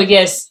Oh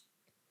yes.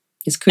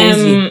 it's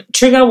crazy.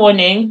 Trigger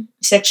warning: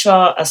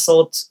 sexual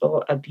assault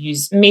or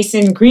abuse.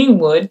 Mason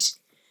Greenwood,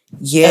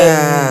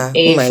 Yeah,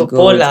 a oh my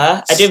footballer.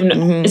 God. I don't even know.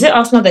 Mhm. Is it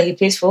Arsenal that he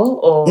plays for,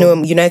 or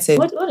No, United.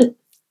 What?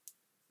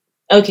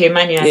 Okay,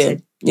 Man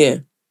United. Yeah.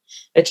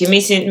 Okay,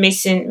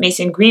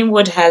 Mason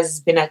Greenwood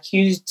has been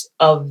accused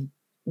of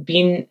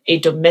being a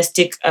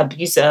domestic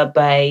abuser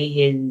by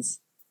his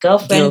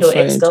girlfriend or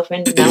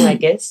ex-girlfriend now, I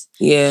guess.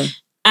 Yeah.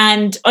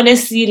 And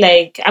honestly,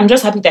 like, I'm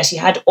just happy that she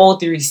had all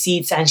the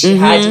receipts and she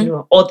had,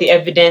 all the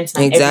evidence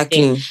and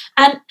everything.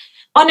 And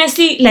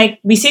honestly, like,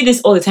 we say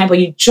this all the time, but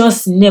you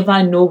just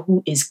never know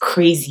who is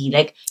crazy.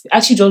 Like, you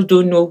actually just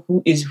don't know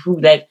who is who.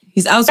 Like,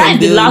 he's out on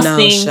bail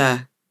now, Sha.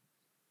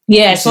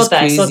 Yeah, I saw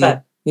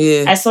that.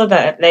 Yeah. I saw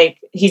that. Like,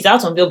 he's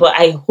out on bail, but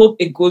I hope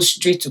it goes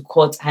straight to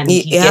court and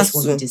he gets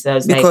what he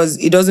deserves. Because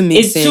it doesn't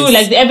make sense. It's too,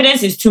 like, the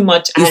evidence is too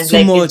much. It's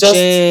too much.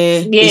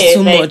 It's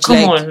too much.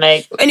 Come on,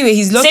 like. Anyway,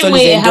 he's lost all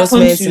his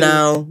endorsements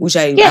now, which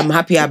I'm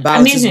happy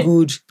about. Amazing. It's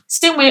good.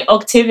 Same way,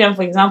 Octavian,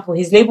 for example,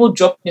 his label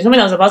dropped. Somebody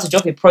that was about to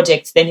drop a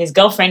project, then his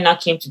girlfriend now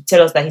came to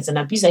tell us that he's an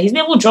abuser. His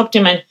label dropped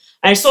him, and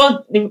I saw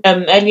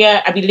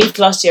earlier, I believe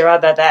last year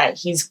rather, that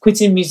he's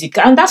quitting music,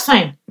 and that's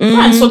fine. Go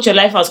and sort your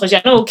life out because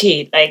you're not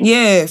okay. Like,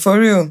 yeah, for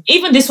real.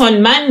 Even this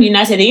one, Man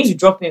United, they used to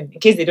drop him in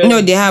case they don't.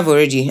 No, they have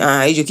already.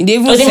 Are you joking? They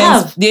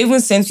even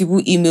sent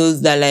people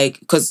emails that, like,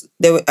 because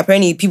there were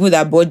apparently people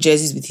that bought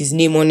jerseys with his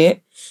name on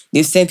it.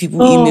 They've sent people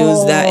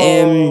emails that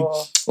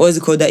what's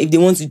it called, that if they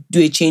want to do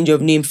a change of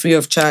name free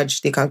of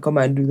charge, they can come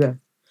and do that.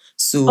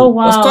 So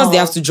of course they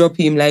have to drop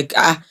him. Like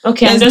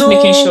okay, I'm just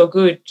making sure.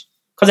 Good.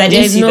 Because I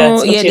didn't see that.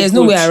 Okay, there's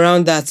no way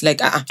around that.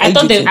 Like I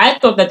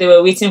thought that they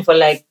were waiting for,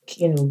 like,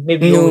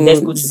 maybe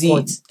let's go to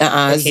court.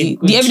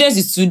 The evidence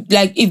is to,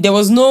 like, if there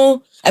was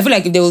no, I feel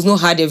like if there was no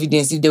hard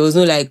evidence, if there was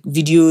no, like,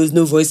 videos,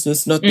 no voice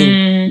notes,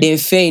 nothing, then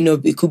fair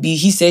enough, it could be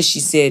he said, she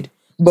said.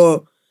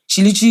 But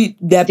she literally,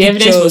 the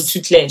evidence was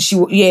too clear.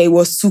 It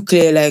was too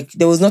clear. Like,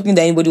 there was nothing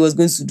that anybody was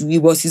going to do. It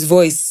was his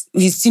voice.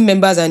 His team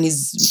members and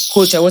his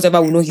coach or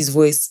whatever will know his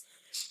voice.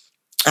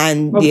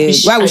 And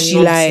why would she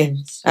lie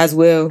as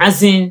well?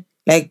 As in,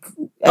 like,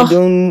 I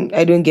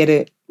don't get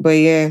it. But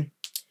yeah,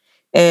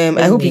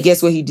 I hope he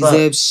gets what he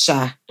deserves.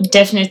 Sha.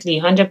 Definitely,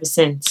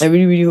 100%. I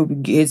really, really hope he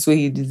gets what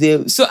he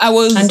deserves. So I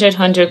was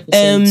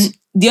 100%.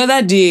 The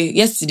other day,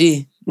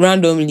 yesterday,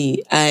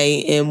 randomly,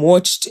 I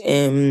watched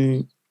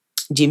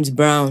James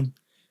Brown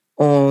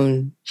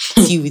on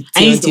TV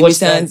on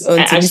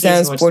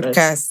Timisan's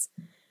podcast.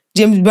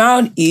 James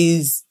Brown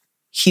is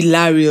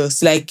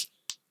hilarious. Like,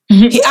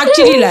 he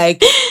actually,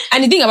 like,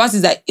 and the thing about it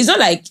is that it's not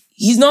like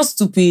he's not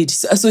stupid.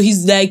 So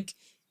he's like,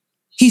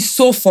 he's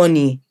so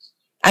funny.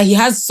 And he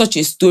has such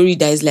a story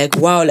that is like,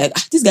 wow, like,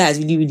 this guy has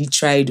really, really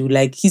tried.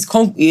 Like, he's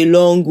come a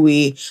long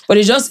way. But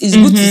it's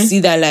good to see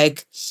that,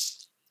 like,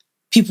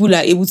 people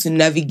are able to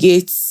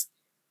navigate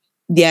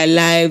their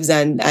lives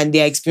and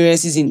their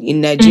experiences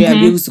in Nigeria and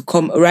be able to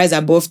rise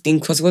above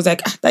things. Because it was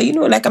like,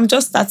 like, I'm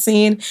just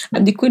starting.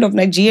 I'm the queen of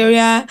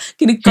Nigeria.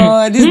 This,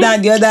 that,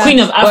 and the other. Queen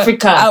of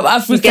Africa.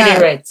 Africa. Get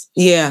it right.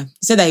 Yeah. He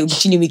said that he would be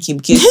Chineke Kim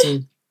K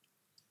soon.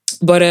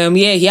 But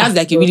he has,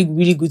 like, a really,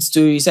 really good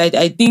story. So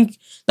I think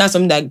that's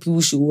something that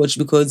people should watch,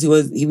 because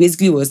he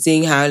basically was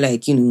saying how,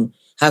 like,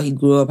 how he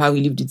grew up, how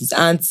he lived with his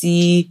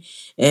auntie,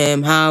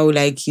 how,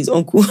 like, his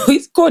uncle,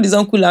 he called his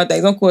uncle out that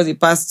his uncle was a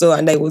pastor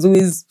and that he was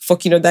always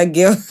fucking other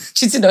girl,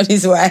 cheating on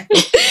his wife.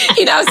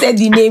 He now said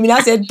the name. He now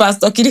said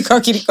Pastor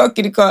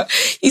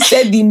Kiriko. He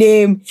said the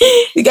name.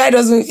 The guy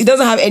doesn't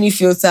have any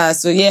filter.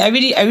 So yeah, I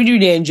really,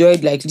 really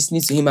enjoyed, like,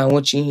 listening to him and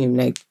watching him.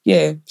 Like,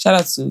 yeah, shout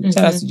out to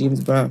James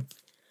Brown.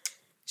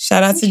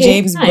 Shout out to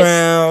James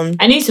Brown.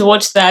 I need to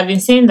watch that. I've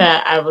been saying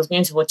that I was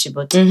going to watch it,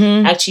 but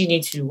I actually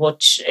need to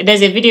watch.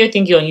 There's a video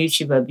thingy on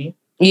YouTube, Abby.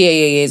 Yeah.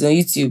 It's on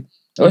YouTube.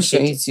 Watch it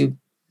on YouTube.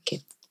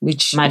 Okay.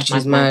 Which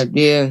is mad.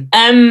 Yeah.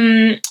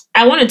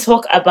 I want to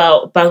talk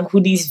about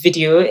Bankudi's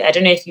video. I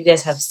don't know if you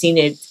guys have seen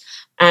it.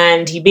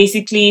 And he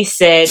basically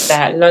said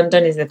that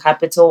London is the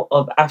capital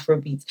of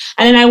Afrobeat.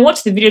 And then I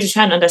watched the video to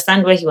try and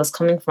understand where he was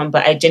coming from,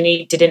 but I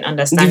genuinely didn't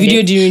understand. The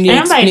video didn't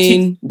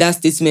explain that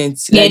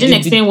statement. Yeah, it didn't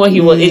explain what he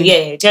was.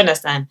 Yeah, do you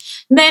understand?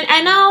 Then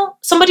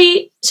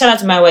somebody, shout out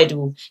to my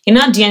Waidu, he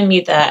now DM'd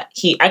me that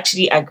he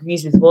actually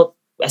agrees with what,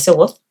 I said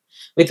what?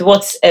 With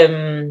what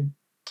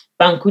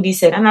Bankudi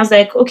said. And I was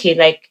like, okay,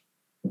 like,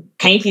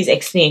 can you please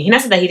explain? He now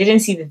said that he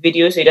didn't see the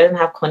video, so he doesn't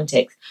have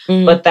context.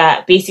 But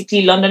that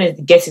basically London is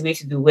the getaway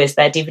to the West.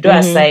 That Davido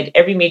aside,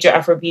 every major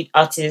Afrobeat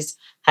artist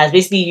has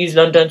basically used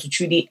London to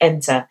truly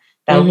enter.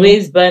 That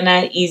Wiz,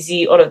 Burna,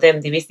 Easy, all of them,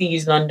 they basically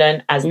use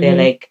London as their,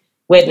 like,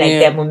 where, like,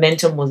 their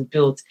momentum was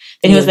built.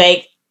 Then he was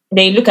like,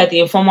 they look at the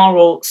informal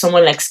role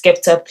someone like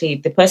Skepta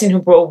played, the person who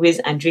brought Wiz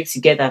and Drake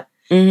together.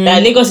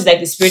 That Lagos is like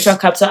the spiritual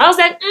capital. I was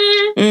like,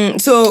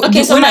 So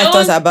when I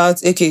thought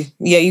about,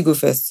 you go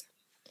first.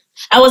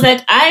 I was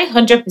like, I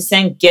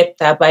 100% get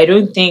that, but I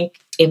don't think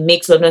it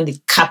makes London the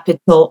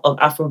capital of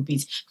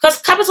Afrobeat.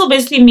 Because capital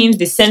basically means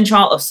the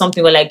central of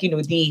something, or like,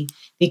 the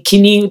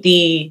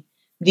kidney,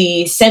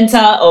 the center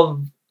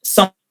of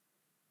something.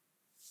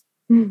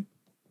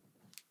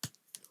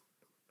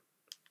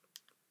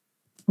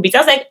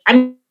 Because like,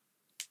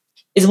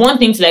 it's one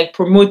thing to like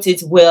promote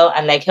it well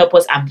and like help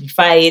us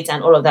amplify it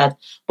and all of that.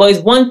 But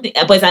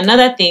it's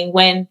another thing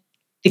when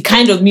the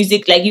kind of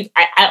music, like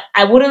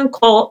I wouldn't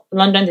call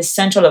London the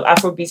central of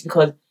Afrobeat,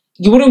 because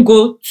you wouldn't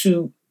go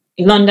to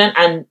London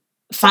and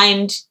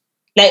find,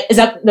 like, is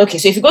that okay?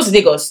 So if you go to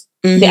Lagos,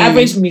 the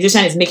average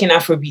musician is making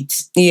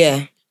Afrobeat.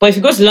 Yeah. But if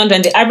you go to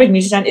London, the average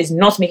musician is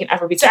not making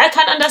Afrobeat. So I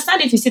can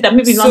understand if you say that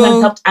maybe London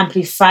helped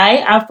amplify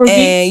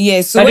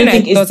Afrobeat. So when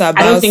I thought about it,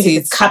 I don't think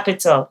it's the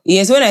capital.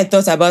 Yes, when I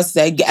thought about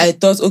it, I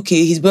thought,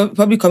 okay, he's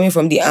probably coming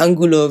from the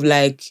angle of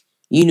like,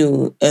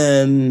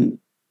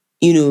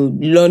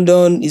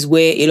 London is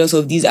where a lot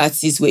of these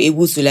artists were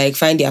able to like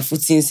find their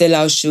footing, sell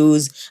out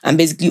shows, and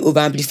basically over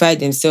amplify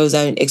themselves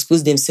and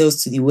expose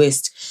themselves to the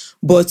West.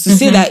 But to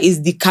say that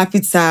is the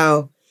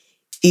capital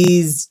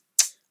is,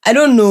 I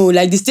don't know,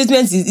 like the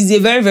statement is a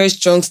very, very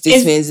strong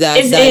statement. It's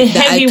a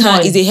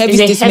heavy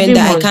statement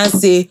that I can't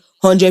say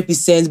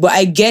 100%, but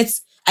I get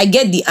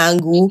the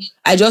angle.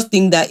 I just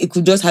think that it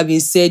could just have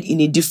been said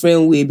in a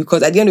different way,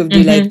 because at the end of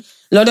the day, like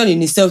London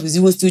in itself is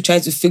even still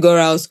trying to figure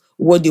out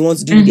what they want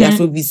to do with the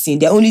Afrobeat scene.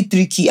 There are only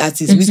 3 key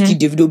artists: Wizkid,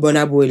 Davido,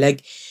 Burna Boy.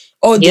 Like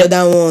all the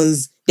other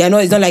ones,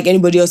 it's not like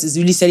anybody else is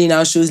really selling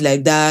out shows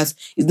like that.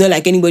 It's not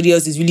like anybody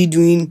else is really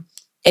doing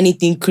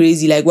anything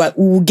crazy. Like what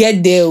we'll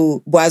get there,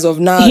 but as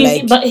of now,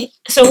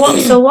 so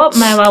what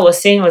Maiwa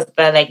was saying was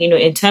that, like,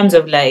 in terms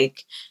of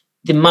like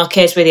the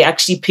markets where they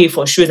actually pay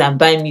for shows and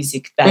buy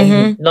music,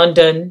 that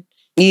London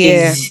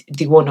is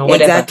the one or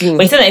whatever. Exactly.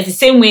 But he said that it's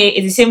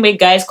the same way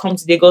guys come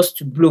to Lagos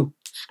to blow.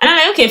 And I'm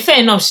like, okay, fair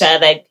enough, Sha.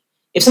 Like,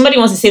 if somebody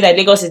wants to say that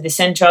Lagos is the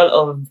central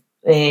of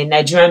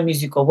Nigerian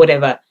music or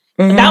whatever,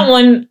 that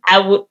one,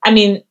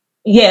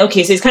 yeah,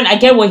 okay. So it's I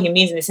get what he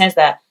means, in the sense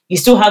that you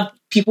still have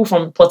people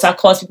from Port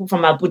Harcourt, people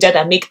from Abuja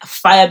that make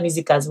fire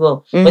music as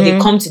well, but they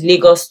come to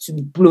Lagos to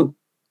blow.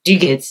 Do you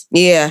get?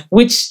 Yeah.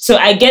 So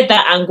I get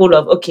that angle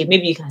of, okay,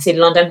 maybe you can say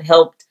London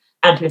helped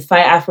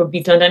amplify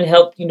Afrobeat, London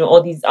helped,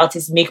 all these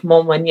artists make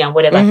more money and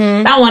whatever.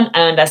 That one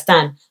I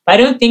understand. But I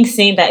don't think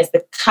saying that it's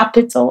the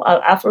capital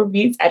of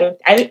Afrobeat,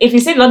 if you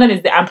say London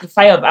is the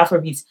amplifier of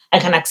Afrobeat, I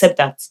can accept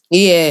that.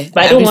 Yeah.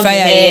 But I don't want to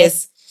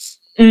yes.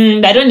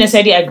 I don't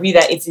necessarily agree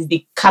that it is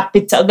the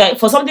capital. Like,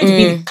 for something to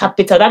be the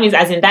capital, that means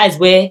that is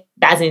where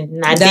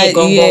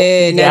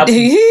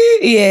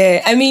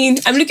yeah. I mean,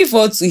 I'm looking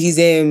forward to his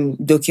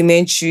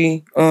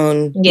documentary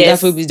on the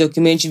Afrobeat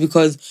documentary,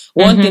 because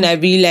one thing I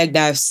really like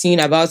that I've seen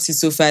about it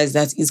so far is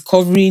that it's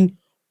covering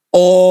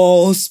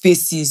all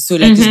spaces. So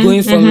like it's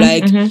going from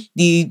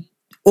the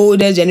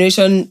older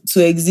generation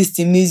to exist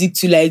in music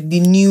to like the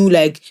new,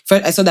 like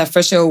I saw that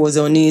Fresh Air was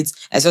on it.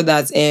 I saw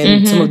that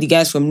some of the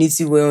guys from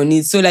Nitty were on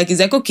it. So like it's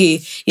like, okay,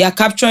 you're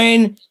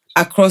capturing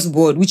across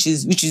board, which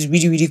is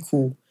really, really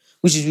cool,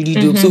 which is really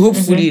dope. So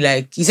hopefully,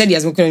 like he said, he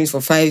has been working on it for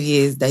 5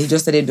 years, that he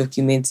just started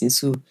documenting.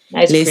 So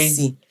let's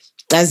see.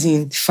 As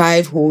in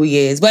 5 whole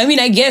years. But I mean,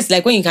 I guess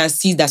like when you can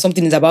see that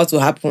something is about to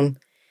happen,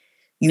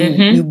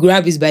 you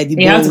grab it by the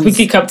balls. You have to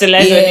quickly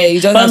capitalize on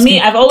it. But me,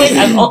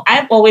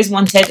 I've always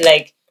wanted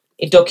like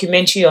a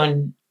documentary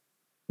on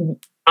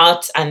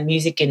art and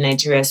music in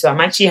Nigeria. So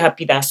I'm actually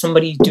happy that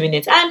somebody is doing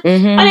it.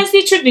 And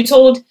honestly, truth be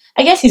told,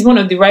 I guess he's one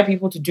of the right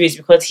people to do it,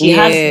 because he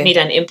has made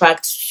an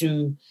impact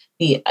to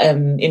the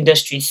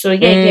industry. So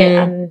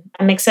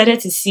I'm excited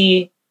to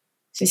see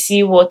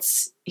what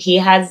he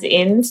has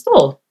in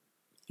store.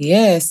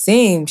 Yeah,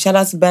 same. Shout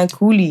out to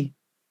Bankuli.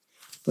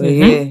 But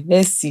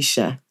let's see,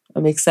 Sha.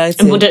 I'm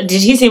excited. But did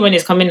he say when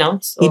it's coming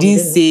out? He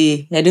didn't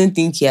say. I don't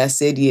think he has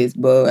said yet.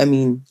 But I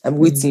mean, I'm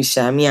waiting,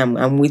 Sha.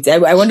 I'm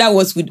waiting. I wonder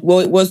what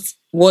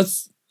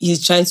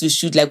he's trying to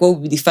shoot. Like, what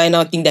would be the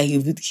final thing that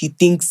he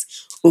thinks?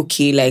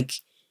 Okay, like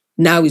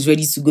now he's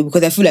ready to go,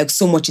 because I feel like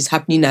so much is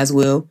happening as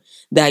well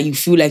that you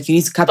feel like you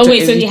need to capture. Oh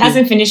wait, everything. So he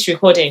hasn't finished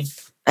recording?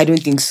 I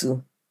don't think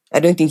so. I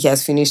don't think he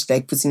has finished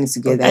like putting it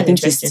together. I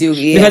think he's still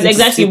because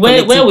exactly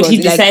where would he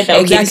decide that?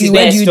 Okay, exactly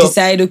where do you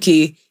decide?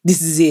 Okay,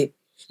 this is it.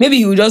 Maybe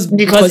you will just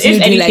because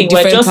if anything, like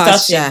different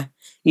parts. Yeah.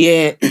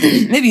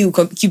 Maybe you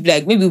keep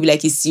like maybe it'll be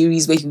like a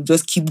series where you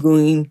just keep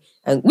going,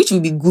 and which will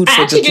be good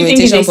for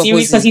documentation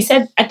purposes. Because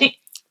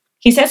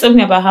he said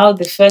something about how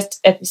the first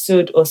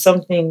episode or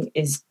something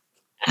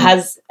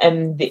has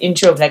the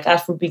intro of like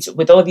Afrobeat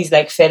with all these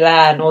like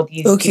Fela and all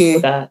these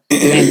people that were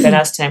in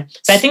Fela's time.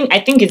 So I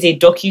think it's a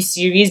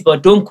docu-series,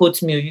 but don't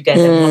quote me, you guys.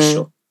 I'm not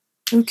sure.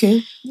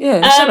 Okay.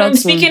 Yeah.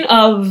 Speaking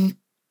of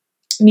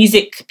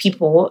music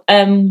people,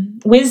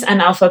 Wiz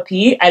and Alpha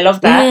P, I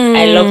love that.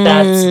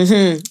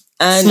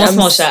 And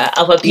small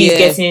Alpha P is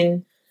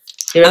getting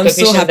the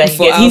recognition that he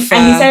gets.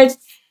 And he said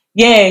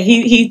Yeah,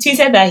 he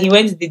tweeted that he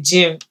went to the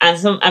gym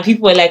and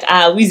people were like,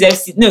 who's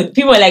FC? No,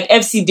 people were like,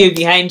 FC Day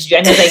behind you.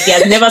 And he was like, he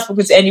has never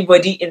spoken to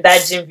anybody in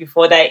that gym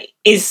before. That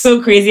is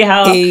so crazy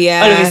how all of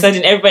a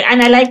sudden everybody,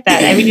 and I like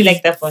that. I really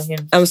like that for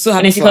him. I'm so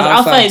happy because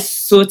Alpha is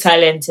so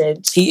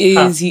talented. He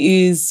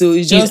is. So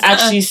he's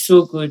actually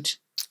so good.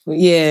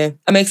 Yeah.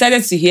 I'm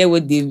excited to hear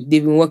what they've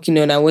been working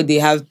on and what they're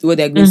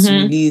going to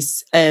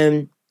release.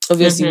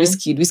 Obviously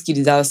Wizkid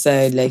is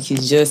outside, like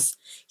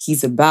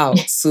he's about.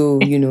 So,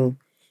 you know.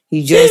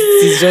 He's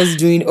just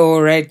doing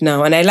all right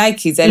now, and I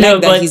like it. I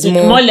like that he's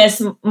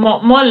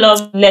more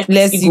love,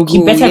 less ego.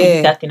 He better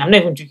be that thing. I'm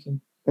not even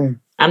joking.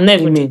 I'm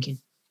not even joking.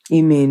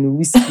 Amen.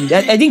 Wizkid.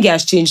 I think he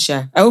has changed,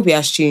 Sha. I hope he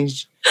has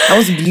changed. I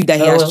want to believe that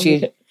he has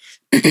changed.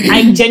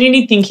 I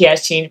genuinely think he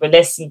has changed, but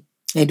let's see.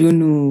 I don't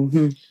know.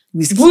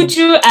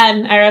 Buju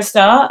and Ayra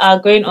Starr are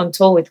going on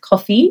tour with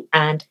Coffee,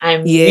 and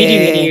I'm really,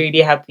 really,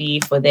 really happy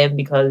for them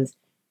because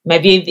my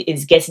babe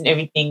is getting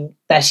everything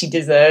that she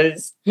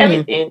deserves.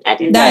 Everything.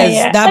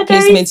 That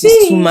placement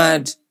is too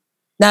mad.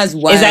 That's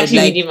wild. It's actually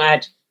really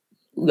mad.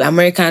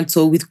 American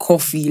tour with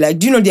Coffee. Like,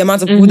 do you know the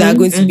amount of people that are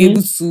going to be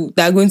able to,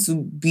 that are going to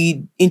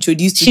be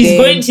introduced to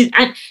them?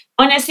 And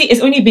honestly, it's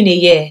only been a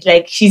year.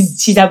 Like,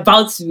 she's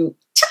about to.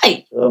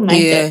 Oh my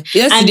God.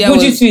 And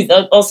Buju too is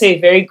also a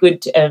very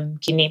good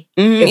kidney.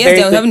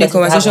 Yesterday I was having a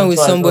conversation with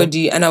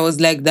somebody and I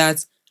was like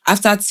that.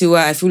 After Tiwa,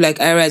 I feel like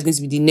Ayra is going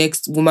to be the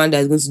next woman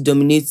that is going to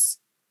dominate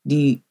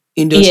the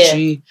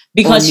industry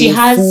because she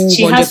has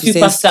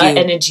superstar scale.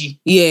 Energy.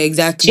 Yeah,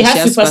 exactly. She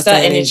has superstar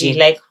energy,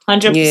 like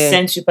 100%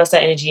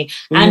 superstar energy.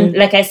 And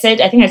like I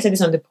said, I think I said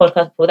this on the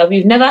podcast before, that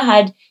we've never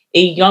had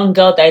a young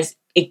girl that is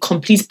a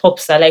complete pop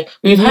star. Like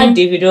we've had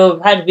Davido,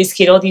 we've had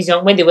Wizkid, all these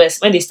young when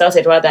they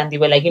started rather, and they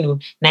were like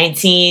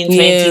 19,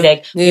 20.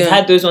 Like we've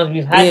had those ones.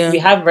 We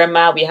have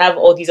Rema, we have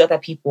all these other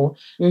people.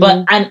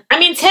 But and I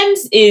mean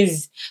Tems.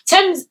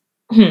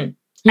 I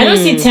don't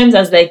see Tems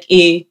as like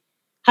a.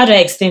 How do I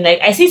explain?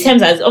 Like, I see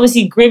Tems as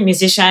obviously great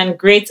musician,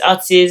 great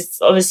artist,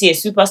 obviously a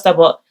superstar,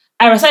 but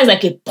Ayra Starr is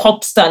like a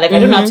pop star. Like, I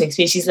don't know how to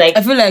explain. She's like...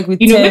 I feel like with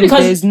Tems,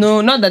 there's no...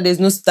 Not that there's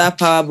no star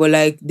power, but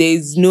like,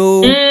 there's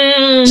no...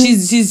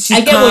 She's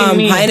calm.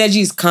 Her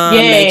energy is calm.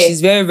 Yeah. Like, she's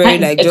very, very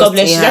like... God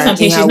bless you. That's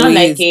something. She's not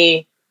like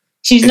a...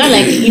 She's not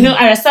like,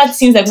 Ayra Starr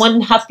seems like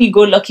one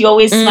happy-go-lucky,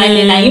 always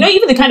smiling. And,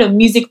 even the kind of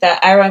music that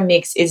Ayra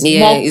makes is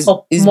more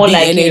pop, more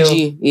like,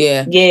 energy.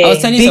 Yeah. I was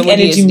telling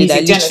somebody yesterday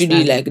that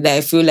literally, like, that I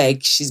feel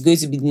like she's going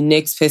to be the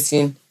next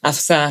person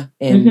after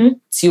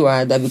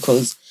Tiwa, that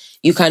because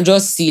you can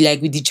just see,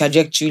 like, with the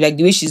trajectory, like,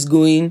 the way she's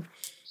going,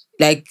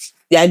 like,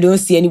 I don't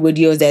see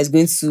anybody else that is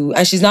going to...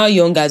 And she's now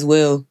young as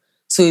well.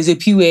 So it's a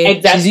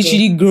where she's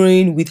literally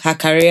growing with her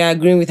career,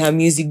 growing with her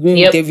music,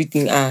 growing with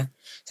everything.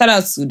 Shout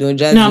out to Don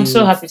Jazzy. No, I'm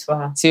so happy for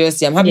her.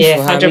 Seriously, I'm happy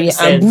for her.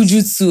 100%. And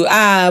Buju too.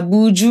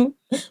 Buju.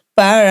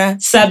 Para.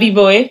 Sabi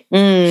boy.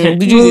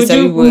 Buju is a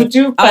Sabi boy.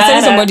 Buju, I was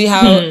telling somebody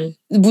how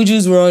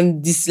Buju's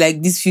run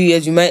this few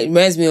years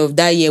reminds me of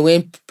that year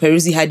when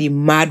Peruzzi had a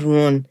mad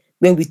run.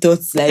 When we thought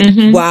like,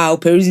 wow,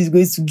 Peruzzi is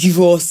going to give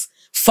us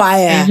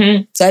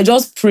fire. So I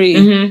just pray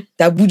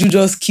that Buju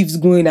just keeps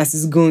going as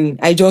it's going.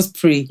 I just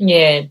pray.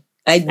 Yeah.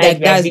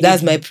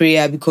 That's my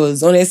prayer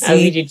because honestly, I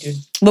really do.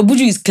 But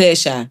Buju is clear,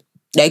 Sha.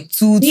 Like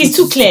he's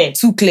too clear.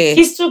 Too clear.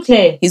 He's too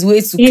clear. He's way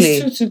too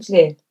clear. He's too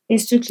clear.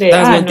 He's too clear.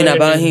 That's one thing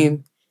about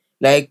him.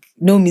 Like,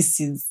 no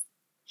misses.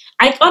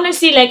 I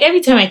honestly, like,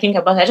 every time I think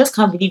about it, I just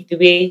can't believe the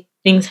way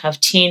things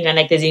have changed and,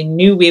 like, there's a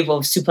new wave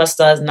of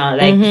superstars now.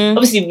 Like,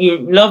 obviously, we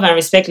love and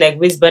respect, like,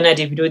 Wiz, Burna,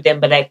 Davido, them,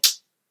 but, like,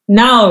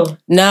 now,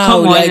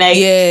 come on,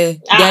 there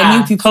are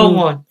new people. Come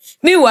on.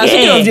 Meanwhile,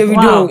 speaking of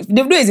Davido,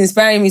 Davido is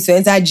inspiring me to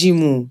enter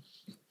gym.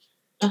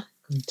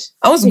 Good.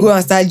 I want to go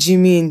and start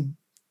gymming.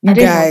 You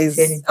guys,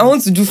 I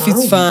want to do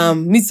Fit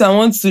Farm. Me too. I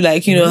want to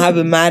have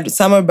a mad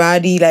summer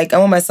body. Like I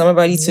want my summer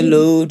body to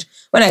load.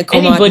 When I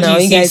come out now,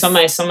 you guys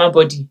summer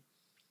body.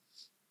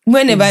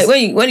 When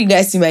you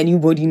guys see my new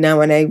body now,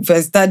 when I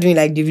first start doing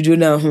like the video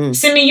now,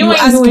 see me, you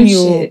ain't doing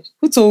shit.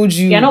 Who told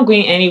you? You're not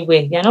going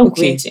anywhere. You're not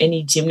going to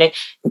any gym. Like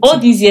all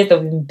these years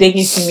that we've been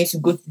begging me to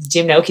go to the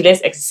gym. Like, okay,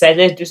 let's exercise,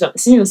 let's do something.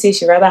 Simi will say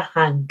she'd rather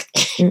hang.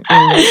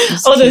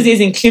 All those days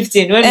in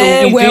Clifton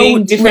when we were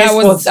doing different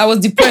sports. I was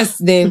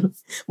depressed then.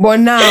 But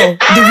now the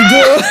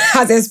video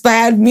has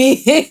inspired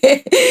me.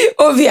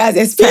 Ovi has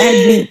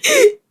inspired me.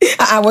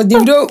 Was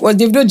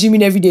Davido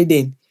gymming every day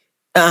then?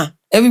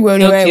 Everywhere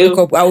when I wake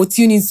up, I will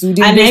tune into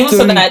the and I also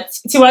saw that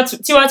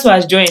Tiwa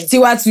has joined.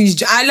 Tiwa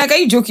is like, are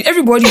you joking?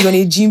 Everybody's on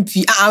a gym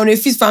P, on a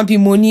Fit Farm P,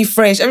 Money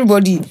Fresh.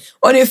 Everybody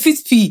on a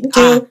Fit P.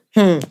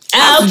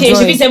 Okay,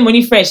 she said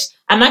Money Fresh.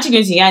 I'm actually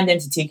going to yarn them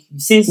to take you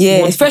since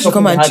if Fresh will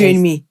come and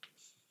train me.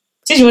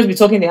 Since you want to be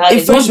talking the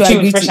hardest,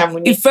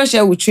 if Fresh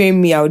will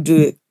train me, I'll do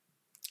it.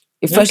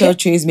 If Fresh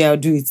trains me, I'll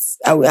do it.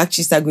 I will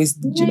actually start going to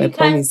the gym. I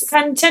promise. You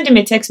can send him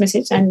a text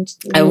message and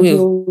I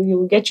will. You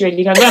will get you ready.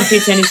 You can go and play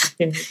tennis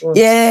with him.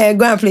 Yeah,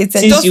 go and play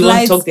tennis. Since you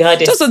won't talk the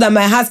hardest. Just so that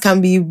my heart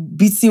can be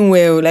beating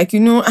well. Like,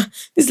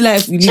 this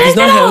life we live is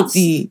not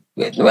healthy.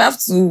 We have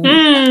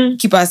to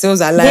keep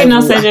ourselves alive. Going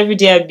outside every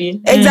day,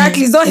 Abi.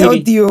 Exactly. It's not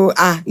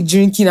healthy.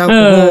 Drinking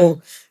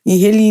alcohol.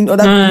 inhaling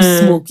other people's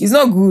smoke. It's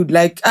not good.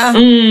 Like,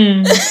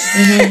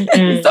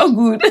 it's not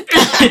good.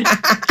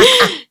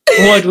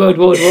 Word.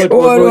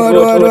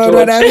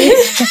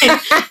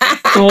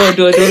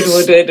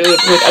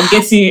 I'm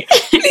getting.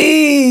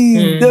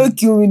 Please, don't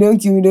kill me.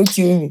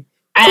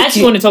 I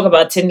actually want to talk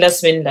about Tinder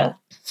swindler.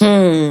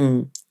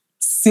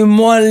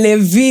 Simone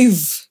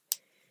Leviev.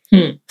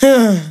 First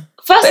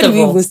Where of do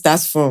we all, even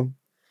start from?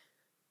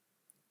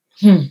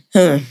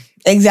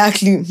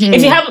 Exactly.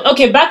 If you haven't,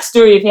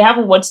 backstory. If you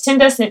haven't watched,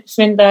 Tinder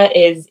Swindler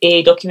is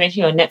a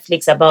documentary on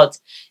Netflix about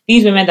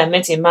these women that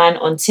met a man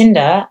on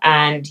Tinder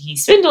and he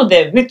swindled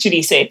them.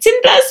 Literally, so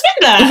Tinder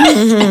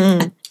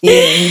Swindler. Yeah,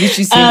 he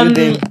literally swindled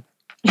them.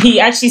 He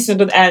actually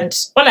swindled, and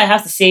all I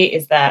have to say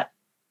is that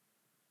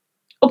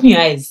open your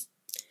eyes.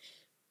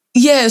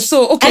 Yeah.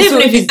 So I want to open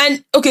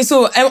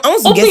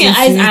get your into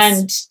eyes it.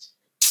 and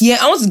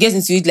I want to get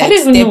into it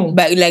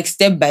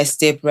step by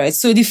step, right?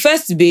 So the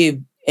first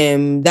babe,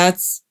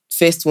 that's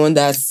first one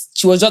that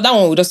was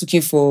just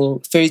looking for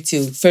fairy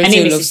tale love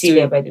Cecilia,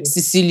 story. by the way.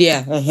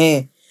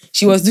 Cecilia,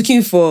 she was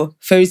looking for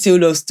fairy tale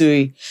love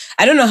story.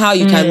 I don't know how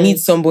you can meet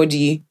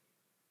somebody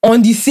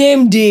on the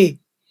same day.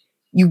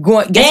 You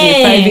go get in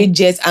a private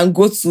jet and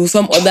go to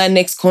some other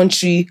next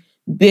country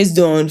based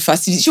on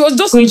facilities. She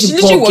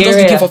literally was just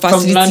looking for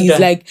facilities.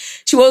 Like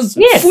she was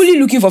fully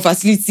looking for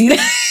facilities.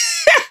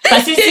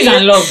 Facilities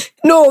and love.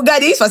 No,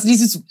 God, they used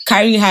facilities to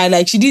carry her.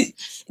 Like she did.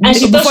 And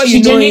she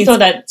genuinely thought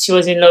that she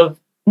was in love.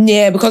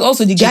 Yeah, because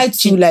also the guy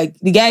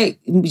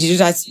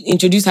just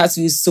introduced her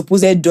to his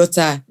supposed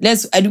daughter. We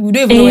don't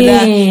even know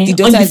whether the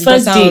daughter is the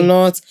daughter or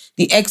not.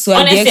 The ex-wife,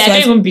 honestly, I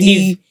don't even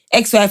believe the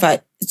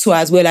ex-wife too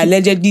as well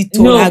allegedly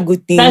told her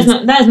good things.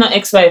 That's not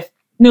ex-wife.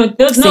 No,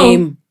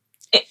 Same.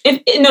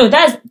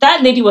 That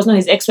lady was not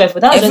his ex-wife,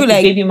 but that was just the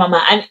baby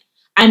mama.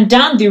 And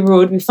down the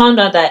road, we found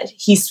out that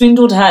he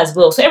swindled her as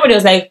well. So everybody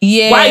was like,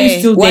 "Why are you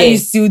still there? Why are you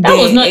still there?"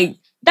 That was not.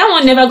 That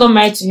one never got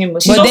married to him.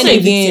 But she's also a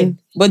victim.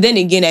 But then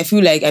again, I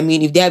feel like,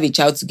 if they have a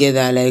child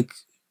together, like,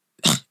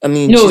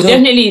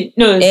 definitely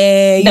no.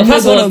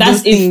 First of all,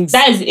 that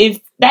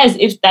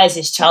is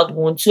his child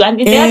one too, and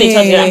if they have a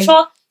child together, I'm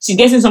sure she's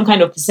getting some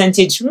kind of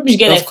percentage. Maybe she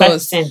get like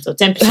 5% or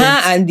 10%.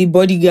 Her and the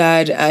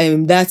bodyguard,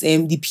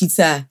 the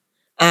pizza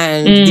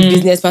and the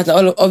business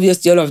partner.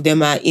 Obviously, all of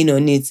them are in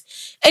on it.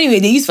 Anyway,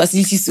 they used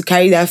facilities to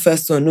carry that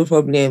first one, no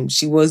problem.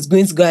 She was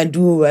going to go and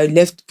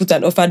put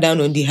an offer down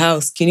on the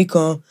house,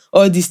 Kinikon,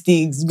 all these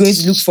things, going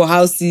to look for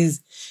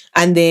houses.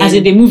 And then... As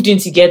if they moved in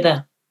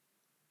together.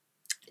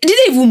 Did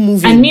they even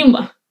move in? I mean,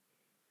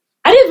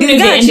 I don't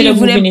think they ended up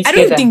moving in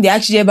together. I don't think they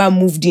actually ever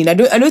moved in. I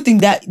don't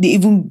think that they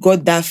even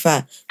got that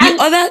far.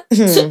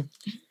 The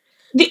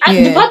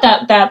part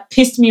that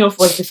pissed me off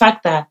was the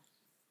fact that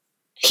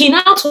he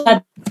now told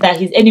her that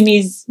his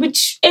enemies,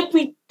 which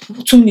every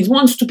 2 minutes,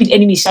 one stupid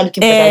enemy is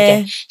looking for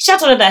that guy. She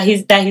told her that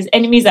his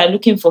enemies are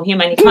looking for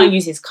him and he can't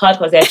use his card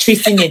because they're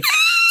tracing it.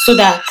 So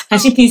that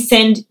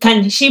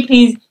can she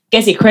please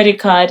get a credit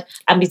card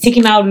and be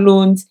taking out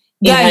loans?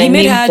 Yeah, he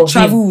made her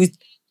travel with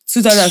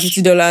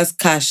 $250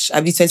 cash.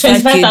 I'll be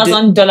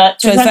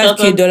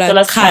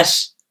 $25,000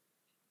 cash.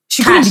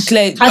 She couldn't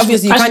declare.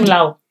 Obviously, you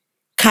can't.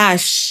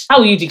 Cash. How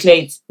will you declare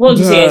it? What would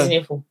you say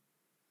is for?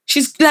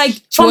 She's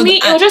like, for me,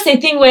 it was just a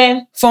thing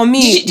where for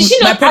me, did she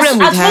not, my problem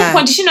with her. At one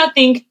point, did she not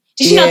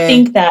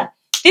think that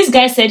this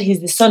guy said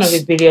he's the son of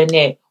a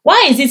billionaire?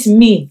 Why is it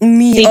me?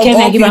 They came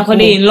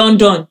in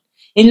London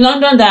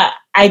that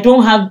I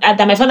don't have,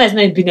 that my father is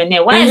not a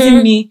billionaire. Why is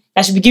it me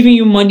that should be giving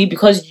you money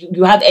because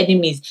you have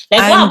enemies? Like,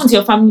 what happened to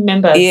your family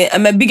members? Yeah,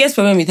 and my biggest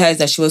problem with her is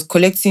that she was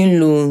collecting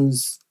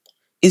loans.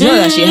 It's not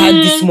that she had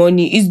this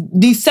money. It's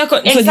the second.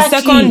 Exactly. So the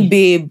second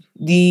babe,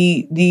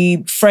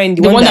 the friend,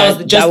 the one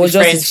that was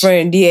just his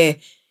friend. Yeah,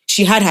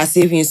 she had her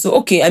savings.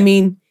 So fair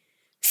enough.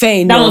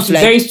 That was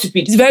very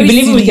stupid. It's very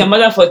living with your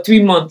mother for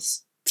 3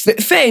 months.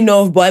 Fair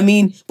enough,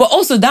 but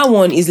also that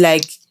one is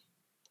like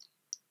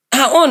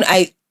her own.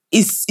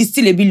 It's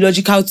still a bit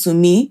logical to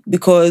me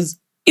because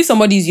if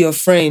somebody is your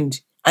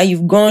friend and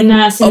you've gone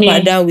up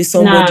and down with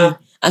somebody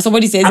and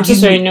somebody says, I'm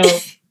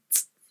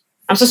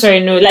so sorry,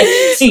 no. Like,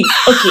 see,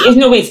 okay,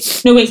 no,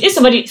 wait. If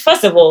somebody,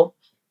 first of all,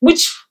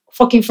 which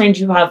fucking friend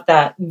you have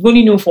that you've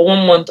only known for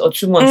 1 month or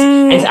 2 months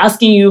and is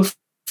asking you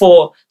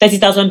for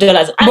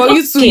 $30,000? But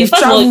you two, you've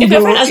traveled, if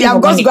your friend asks you for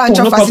money,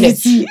 no problem.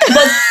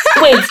 But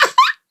wait,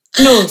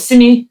 no,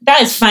 Simi,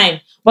 that is fine.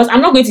 But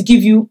I'm not going to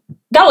give you,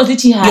 that was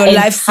literally her your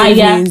life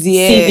savings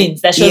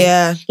that she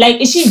was,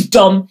 like, is she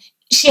dumb?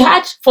 She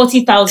had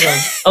 40,000,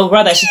 or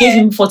rather, she gave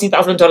him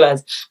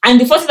 $40,000.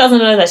 And the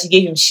 $40,000 that she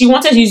gave him, she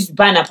wanted him to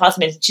buy an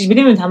apartment. She's been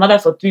living with her mother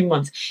for 3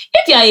 months.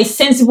 If you are a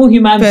sensible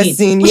human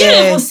being, you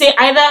don't even say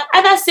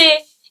either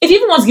say, if you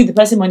even want to give the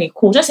person money,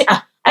 cool. Just say,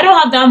 I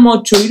don't have that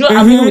much. You don't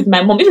have living with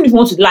my mom. Even if you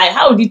want to lie,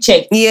 how would you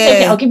check? Yeah. Say,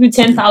 okay, I'll give you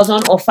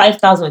 10,000 or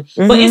 5,000.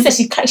 But instead,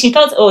 she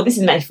thought, oh, this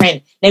is my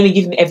friend. Let me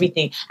give him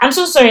everything. I'm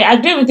so sorry. I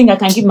don't even think I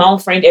can give my own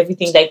friend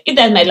everything. Like, if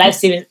that's my life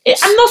savings,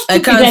 I'm not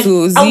stupid.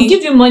 I will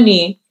give you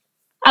money.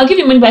 I'll give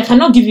you money, but I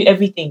cannot give you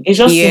everything. It's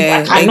just simple. I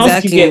Yeah,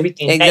 cannot give you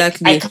everything.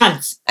 exactly. Like, I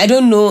can't. I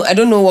don't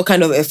know what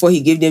kind of effort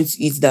he gave them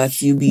to eat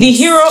that you'll be The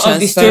hero of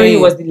the story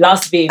was the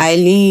last babe.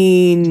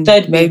 Eileen,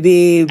 Third my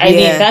babe. Eileen,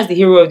 Yeah, that's the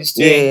hero of the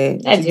story. yeah,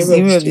 That's she's the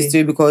hero of the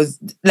story because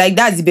like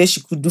that's the best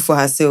she could do for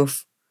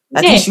herself.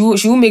 At Yeah.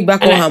 least she will make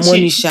back all And her she-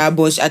 money, sha,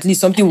 but at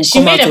least something will She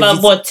come made out about of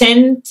it. what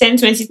 10,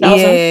 20,000.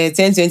 Yeah,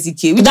 10,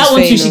 20K. Which That is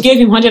one fair too. She enough. gave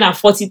him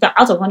 140,000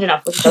 out of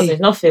 140,000. Hey.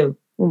 It's not fair.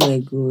 Oh my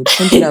god,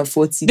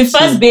 140K. The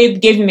first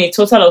babe gave him a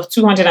total of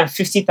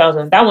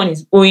 250,000. That one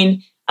is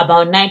owing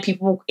about 9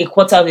 people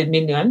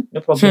 $250,000.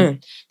 No problem.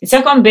 The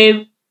second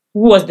babe, who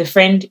was the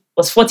friend,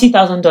 was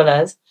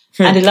 $40,000.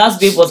 And the last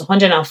babe was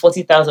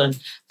 140,000.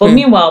 But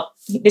meanwhile,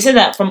 they said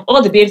that from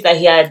all the babes that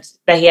he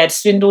had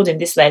swindled in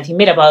this life, he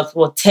made about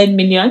 10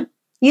 million.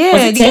 Yeah,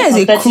 Was it the 10 guy is or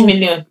a 30 crook.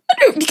 million?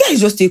 The guy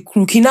is just a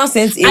crook. He now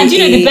sends And do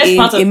you know the best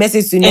part a of-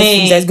 message to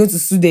Netflix that's going to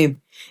sue them.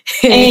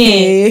 Can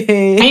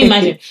you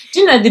imagine? Do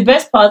you know that the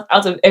best part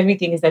out of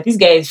everything is that this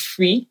guy is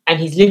free and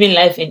he's living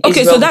life in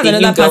Okay, Israel so that's with a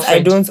new another part I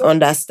girlfriend. don't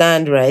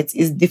understand, right?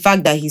 Is the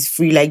fact that he's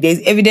free. Like there's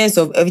evidence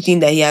of everything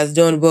that he has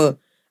done, but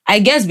I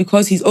guess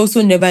because he's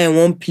also never in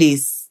one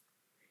place,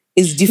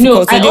 it's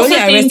difficult. I So they also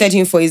only arrested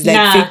him for his like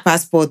Nah. fake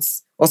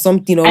passports or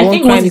something, or I one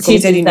think crime what he it is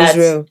committed in that-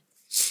 Israel.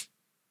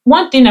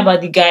 One thing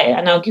about the guy,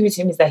 and I'll give it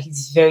to him, is that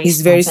he's very He's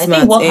smart. very I smart,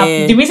 think what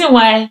happened, the reason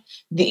why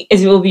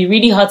it will be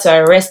really hard to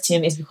arrest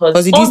him is because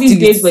 'Cause he all did these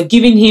steal days it. were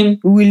giving him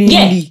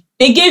Willingly.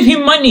 they gave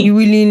him money.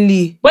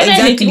 Willingly. Whether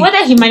Exactly.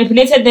 whether he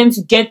manipulated them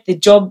to get the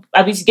job,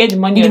 I mean to get the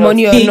money, The or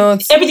money not, or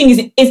not. everything is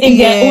in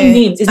their own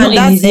names. It's not and in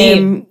that's his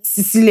name.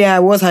 Cecilia,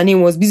 what her name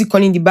was, busy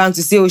calling the bank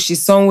to say, oh,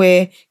 she's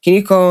somewhere. Can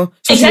you call?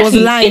 So Exactly. she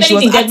was lying. If She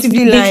was anything,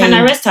 actively they lying. can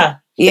arrest her.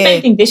 Yeah. If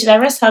anything, they should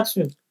arrest her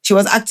too. She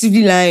was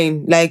actively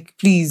lying. Like,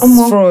 please,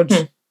 Omo. fraud.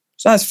 Hmm.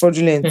 So that's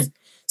fraudulent.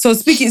 So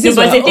speaking, No, since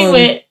but we're the thing on-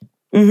 where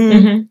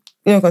Mhm.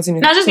 Yeah, continue.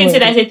 now I was just Say going to say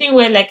what that it's a thing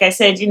where, like I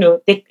said,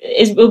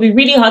 it will be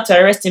really hard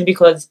to arrest him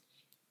because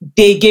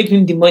they gave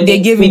him the money. they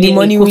gave him the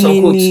money quote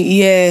unquote, willingly.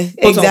 Yeah,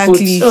 quote unquote.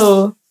 exactly.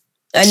 So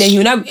And then he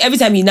now, every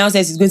time he now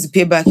says he's going to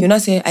pay back, he'll now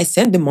say, I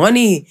sent the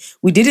money.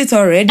 We did it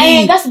already.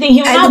 and that's the thing.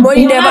 He will And the not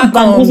money never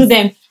bamboozle comes.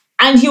 them.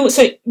 And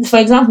so for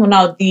example,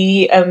 now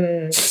the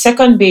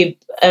second babe,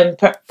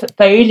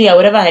 Perilia,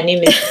 whatever her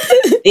name is,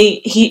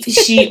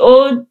 he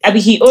owed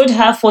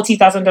her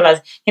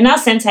 $40,000. He now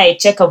sent her a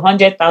check of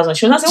 100,000.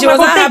 She was not saying, She "Oh my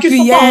was God, not thank you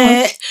happy, so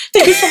yeah. much.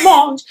 Thank you so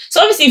much."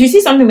 So obviously, if you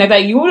see something like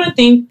that, you wouldn't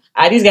think,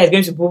 this guy is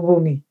going to boo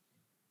me.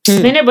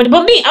 Anybody,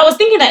 but me, I was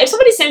thinking that if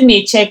somebody sends me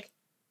a check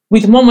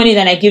with more money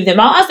than I give them,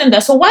 I'll ask them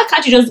that. So why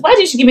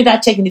didn't you give me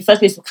that check in the first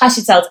place to cash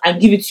it out and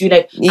give it to you?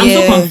 Like, I'm so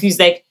Yeah. confused.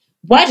 Like,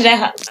 why did I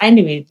have...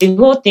 Anyway, the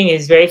whole thing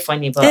is very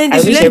funny, but And I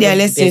if you wish learn their everyone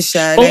the lesson, best.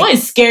 Sha, But like- what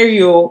is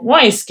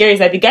scary is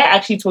that the guy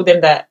actually told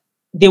them that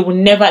they will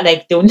never,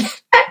 like, they will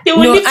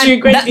live to and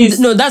regret this.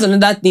 No, that's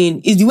another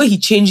thing. Is the way he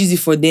changes it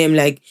for them.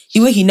 Like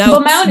the way he now.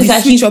 But my own the is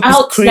that switch he's up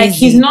out, is crazy.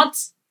 like,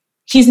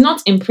 he's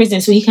not in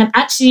prison, so he can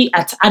actually,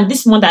 and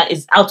this one that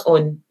is out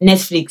on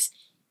Netflix,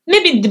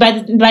 maybe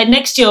by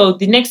next year or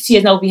the next 2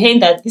 years, I'll be hearing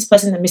that this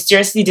person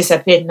mysteriously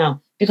disappeared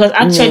now. Because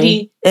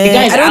actually, the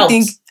guy is out.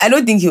 I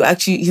don't think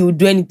he would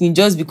do anything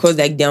just because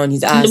like they're on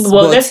his ass.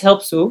 Well, let's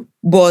hope so.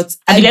 But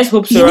Let's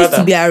hope so, he needs rather.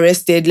 to be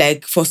arrested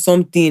like for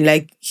something.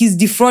 Like he's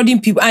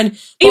defrauding people, and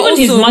Even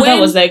his also, mother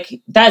when was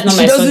like, "That's not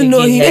she my son doesn't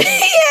know again." him. Like,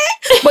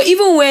 Yeah. But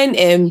even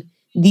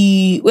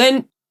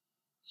when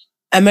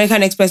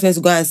American Express went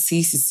to go and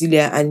see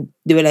Cecilia, and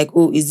they were like,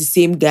 "Oh, it's the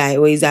same guy,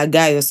 or is that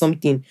guy, or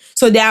something."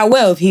 So they're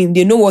aware of him.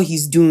 They know what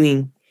he's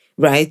doing,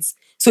 right?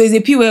 So it's a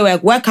P where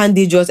like, why can't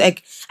they just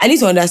like? I need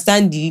to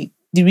understand the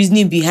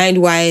reasoning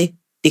behind why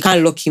they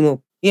can't lock him up.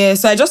 Yeah,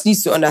 so I just need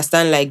to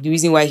understand like the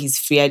reason why he's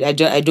free. I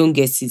don't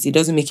get it. It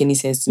doesn't make any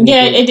sense to me.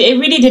 yeah, but- it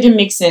really didn't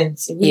make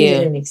sense. It really Yeah.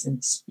 didn't make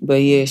sense. But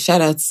yeah,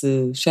 shout out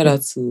to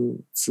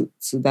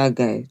that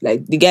guy.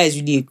 Like the guy is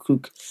really a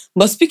crook.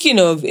 But speaking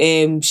of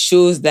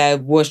shows that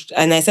I've watched,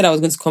 and I said I was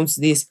going to come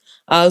to this,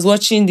 I was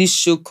watching this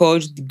show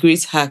called The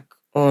Great Hack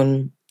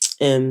on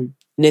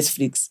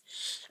Netflix,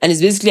 and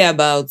it's basically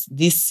about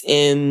this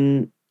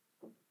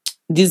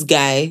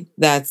guy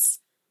that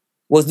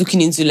was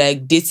looking into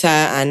like data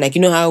and like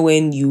how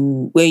when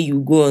you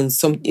go on a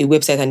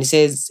website and it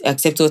says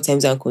accept all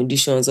terms and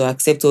conditions or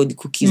accept all the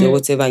cookies or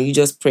whatever, and you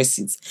just press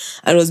it.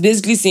 And it was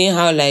basically saying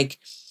how like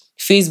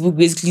Facebook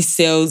basically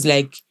sells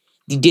like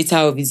the data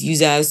of its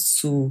users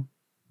to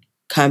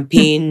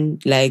campaign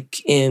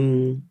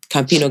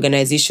campaign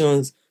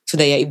organizations so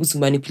that you're able to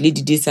manipulate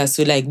the data.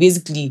 So like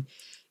basically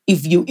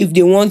if you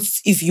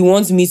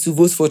want me to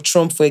vote for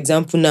Trump, for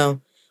example,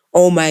 now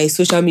all my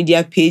social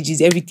media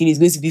pages, everything is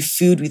going to be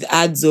filled with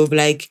ads of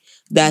like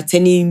that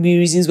telling me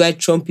reasons why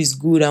Trump is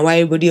good and why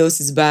everybody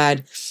else is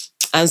bad.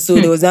 And so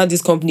there was now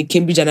this company,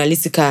 Cambridge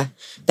Analytica,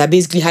 that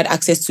basically had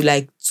access to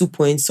like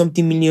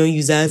 2-point-something million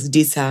users'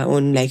 data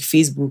on like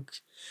Facebook.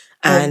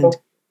 And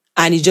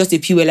it's just a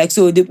pure like,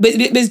 so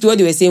basically what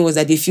they were saying was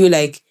that they feel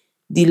like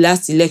the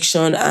last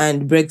election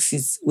and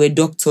Brexit were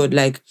doctored.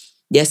 Like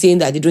they're saying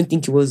that they don't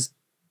think it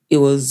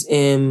was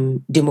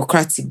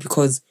democratic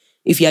because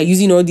if you are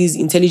using all these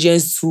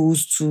intelligence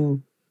tools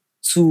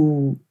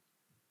to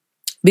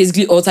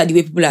basically alter the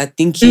way people are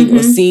thinking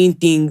or saying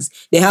things,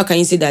 then how can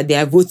you say that they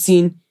are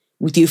voting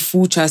with a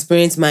full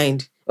transparent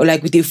mind or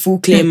like with a full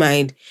clear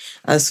mind?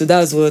 And so that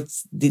was what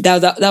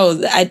that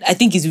was. I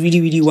think it's really,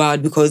 really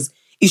wild because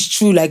it's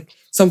true. Like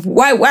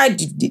why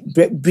did the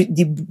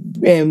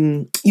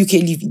UK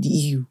leave the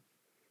EU?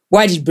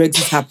 Why did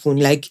Brexit happen?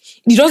 Like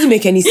it doesn't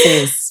make any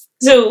sense.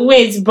 So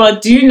wait,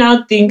 but do you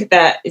now think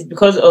that it's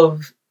because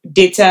of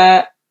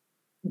data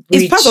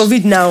breach? It's part of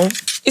it now.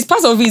 It's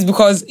part of it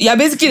because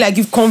basically like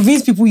you've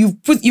convinced people,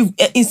 you've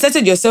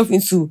inserted yourself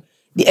into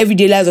the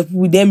everyday lives of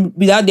people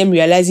without them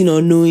realizing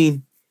or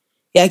knowing.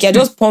 Like you're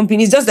just pumping.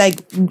 It's just like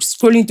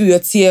scrolling through your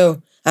TL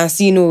and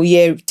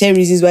seeing, 10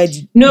 reasons why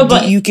the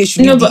UK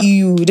should leave the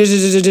EU.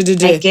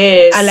 I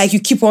guess. And like you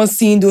keep on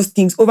seeing those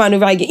things over and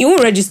over again. You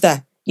won't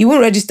register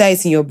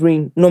it in your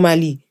brain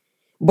normally.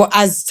 But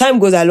as time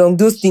goes along,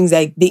 those things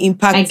like they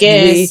impact. I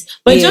guess.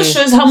 But it just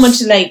shows how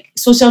much like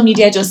social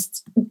media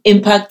just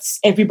impacts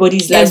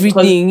everybody's life.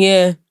 Everything,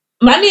 yeah.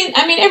 I mean,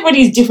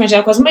 everybody is different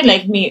because somebody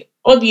like me,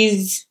 all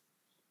these.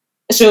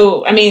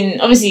 So I mean,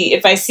 obviously,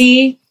 if I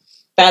see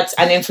that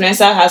an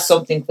influencer has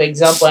something, for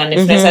example, an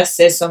influencer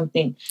says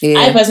something,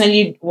 I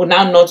personally will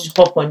now not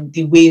hop on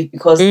the wave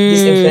because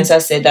this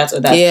influencer said that or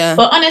that. Yeah.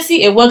 But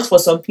honestly, it works for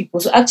some people.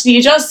 So actually,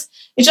 it just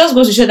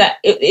goes to show that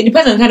it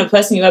depends on the kind of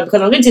person you are.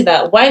 Because I'm going to say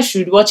that why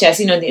should what you're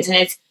seeing on the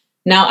internet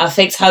now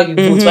affect how you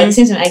vote? But at the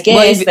same time, I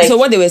guess. So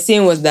what they were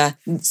saying was that.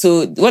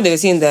 So what they were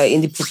saying that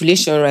in the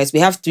population, right, we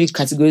have 3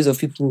 categories of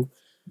people,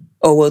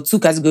 or 2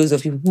 categories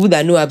of people: people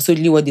that know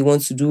absolutely what they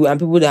want to do, and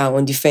people that are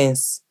on the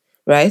fence,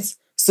 right?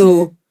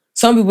 So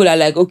some people are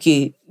like,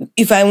 okay,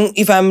 if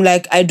I'm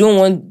like, I don't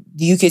want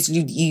the UK to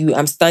leave the EU,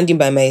 I'm standing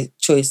by my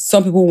choice.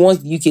 Some people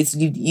want the UK to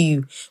leave the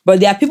EU, but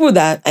there are people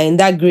that are in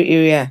that grey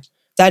area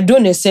that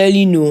don't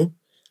necessarily know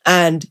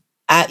and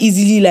are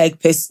easily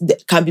like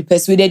can be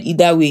persuaded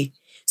either way.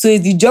 So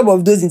it's the job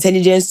of those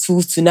intelligence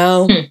tools to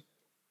now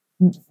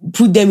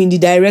put them in the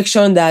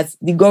direction that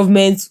the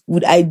government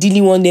would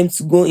ideally want them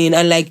to go in.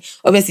 And like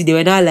obviously they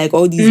were now like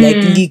all these like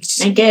leaked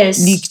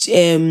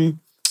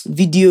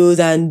videos,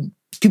 and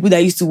people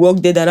that used to work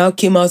there that now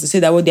came out to say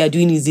that what they are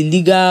doing is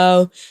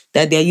illegal,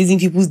 that they are using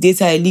people's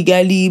data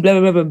illegally, blah,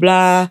 blah, blah, blah,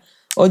 blah.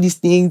 All these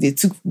things. They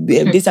took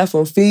data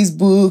from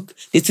Facebook.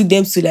 They took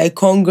them to like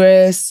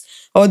Congress.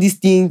 All these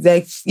things.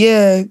 Like,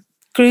 yeah,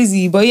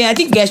 crazy. But yeah, I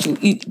think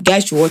you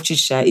guys should watch it,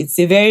 Sha. It's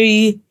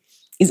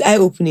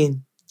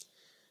eye-opening.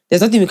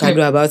 There's nothing we can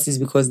do about it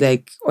because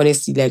like,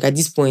 honestly, like at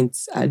this point,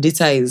 our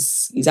data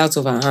is out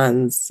of our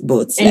hands.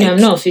 But and I'm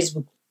not on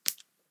Facebook.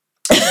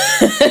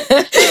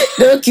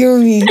 Don't kill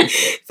me.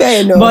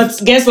 Fair enough.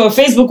 But guess what?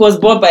 Facebook was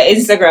bought by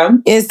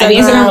Instagram. And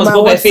Instagram was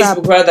bought by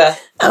Facebook, rather.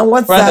 And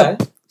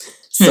WhatsApp.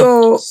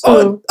 So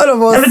all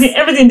of us,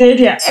 everything there,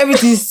 yeah.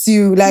 Everything's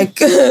still like,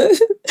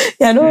 there's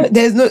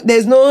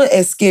no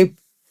escape.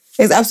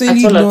 There's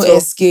absolutely no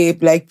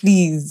escape. Like,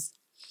 please.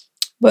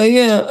 But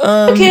yeah.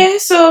 Okay,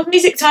 so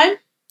music time.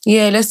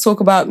 Yeah, let's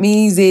talk about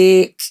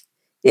music.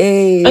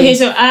 Yay. Okay,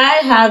 so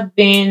I have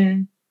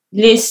been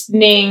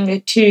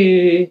listening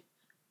to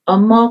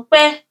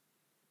Omokwe,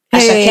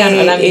 Asake and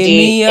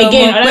Olamide.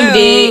 Again,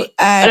 Olamide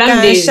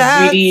is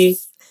really.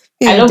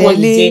 I love what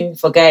he's doing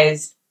for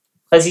guys.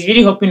 Because he's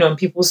really hopping on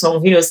people's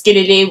songs.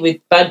 Skelele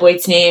with Bad Boy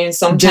Team,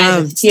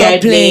 sometimes with T.I.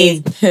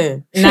 Blaze.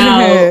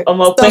 Now,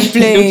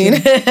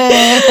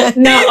 Omokwe.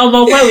 Now,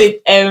 Omokwe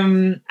with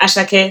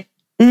Asake.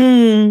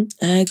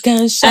 I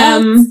can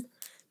shout.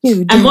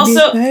 I'm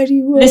also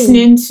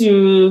listening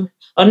to,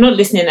 or not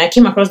listening, I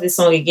came across this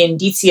song again,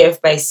 DTF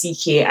by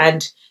CK.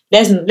 And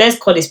let's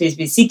call it space.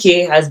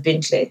 CK has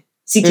been clear.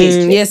 CK is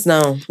clear. Yes,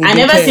 now. And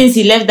ever since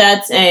he left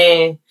that,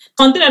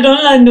 container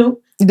don't land,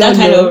 that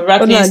kind of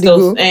rapping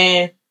stuff.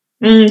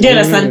 Do you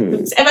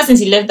understand? Ever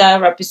since he left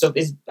that rapping stuff,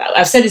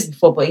 I've said this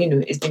before, but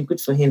it's been good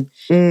for him.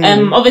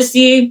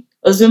 Obviously,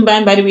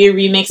 Ozumban, by the way,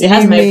 remix. It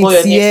has my boy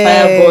on it,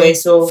 Fireboy,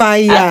 so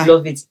I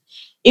love it.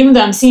 Even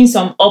though I'm seeing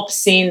some up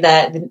saying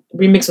that the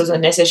remix was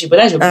unnecessary, but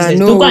that's your business.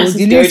 No,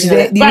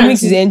 the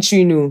remix is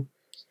entry, no.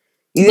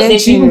 But they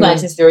should even go and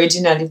since the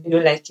original if you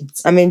don't like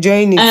it. I'm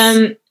enjoying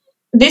it.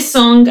 This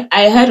song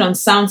I heard on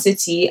Sound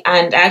City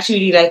and I actually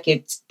really like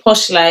it.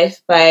 Posh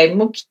Life by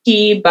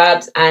Muki,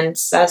 Babs, and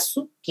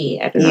Sasuke.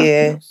 I don't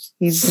know.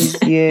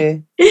 Yeah,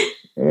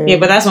 yeah,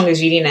 but that song is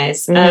really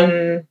nice.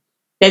 There's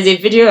a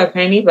video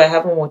apparently, but I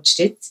haven't watched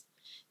it.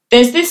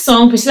 There's this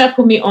song Priscilla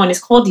put me on. It's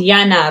called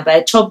Yana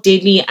by Chop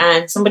Daily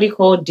and somebody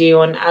called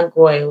Deon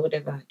Agoy or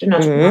whatever. I don't know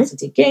how to pronounce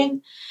it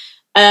again.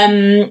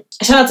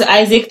 Shout out to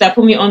Isaac that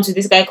put me on to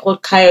this guy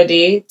called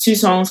Coyote. 2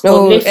 songs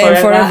called Live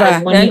Forever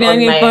and Money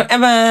on My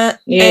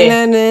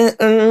and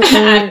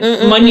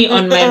Money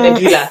on My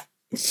Medulla.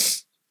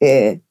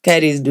 Yeah,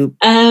 Coyote is dope.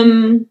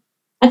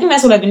 I think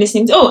that's what I've been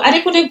listening to. Oh,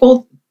 Adekunle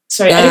Gold's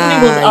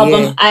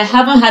album. Yeah. I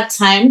haven't had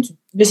time to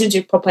listen to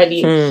it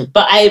properly.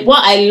 But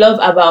what I love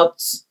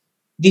about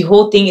the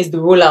whole thing is the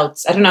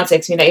rollouts. I don't know how to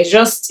explain that. It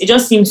just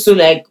seems so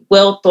like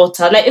well thought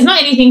out. Like it's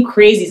not anything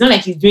crazy. It's not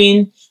like he's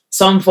doing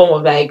some form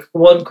of like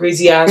one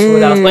crazy ass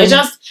rollout. But it's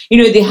just,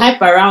 the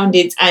hype around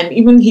it. And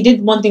even he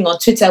did one thing on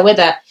Twitter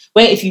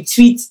where if you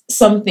tweet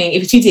something,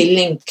 if you tweet a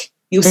link,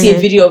 you'll see a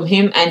video of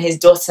him and his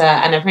daughter,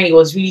 and apparently it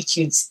was really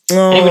cute.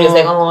 And everybody was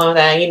like, oh,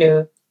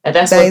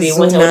 that's what they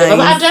want.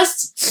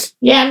 Nice.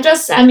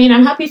 But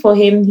I'm happy for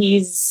him.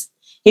 He's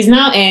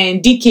now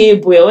DK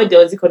boy. What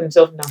does he call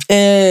himself now?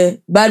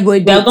 Bad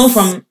boy. They've gone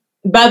from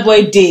Bad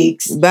Boy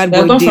Dakes. They've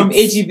gone from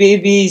AG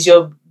Baby is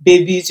your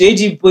baby to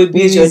AG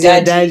Baby is your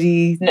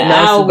daddy.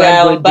 Now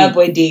we're on Bad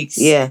Boy Dakes.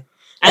 Yeah.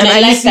 And I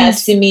like that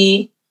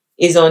Simi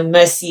is on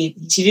Mercy.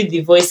 She did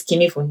the voice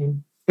skinny for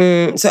him.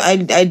 So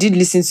I did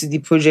listen to the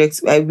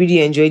project. I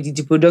really enjoyed it.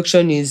 The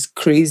production is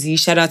crazy.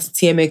 Shout out to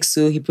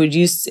TMXO. He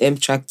produced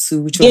track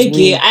 2, which was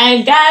Win.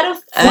 I got a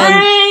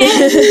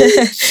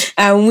friend.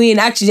 And Win,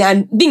 actually.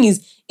 And the thing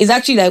is, it's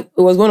actually like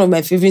it was one of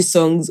my favorite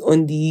songs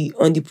on the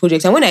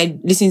project. And when I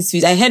listened to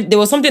it, there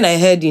was something I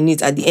heard in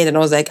it at the end, and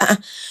I was like,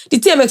 the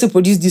TMXO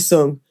produced this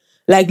song.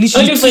 Like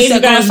literally 2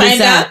 seconds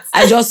later,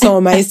 I just saw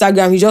on my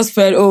Instagram, he just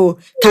felt,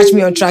 catch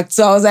me on track.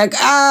 So I was like, So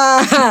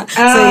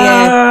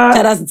yeah,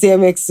 shout out to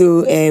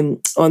TMXO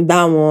on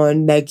that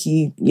one. Like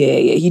he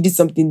did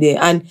something there.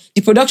 And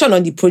the production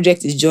on the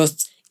project is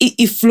just,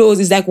 it flows.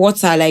 It's like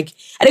water. Like,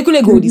 I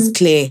couldn't go this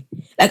clear.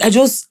 Like, I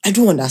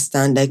don't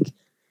understand. Like,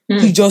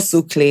 he's just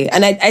so clear.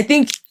 And I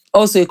think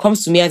also it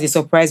comes to me as a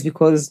surprise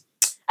because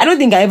I don't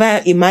think I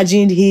ever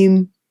imagined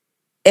him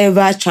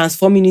ever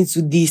transforming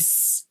into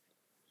this.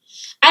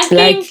 I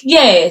think,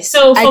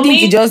 So for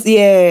me, it just,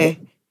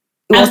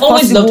 I've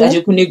always loved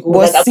Adekunle Gold.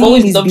 Like, I've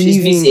always loved his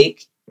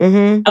music.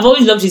 Mm-hmm. I've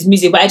always loved his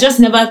music, but I just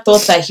never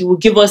thought that he would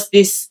give us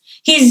this.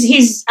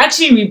 He's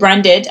actually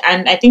rebranded,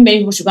 and I think many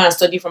people should go and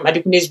study from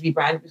Adekunle's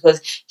rebrand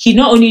because he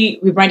not only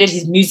rebranded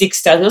his music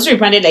style, he also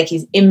rebranded like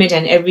his image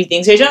and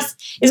everything. So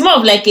it's more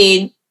of like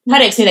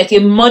like a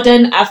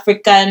modern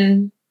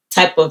African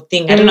type of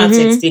thing. I don't know how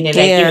to explain it,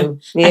 that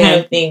kind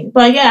of thing.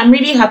 But yeah, I'm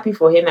really happy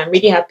for him. I'm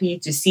really happy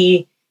to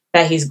see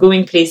that he's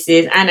going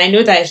places, and I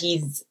know that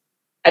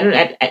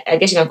I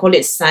guess you can call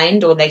it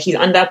signed, or like he's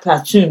under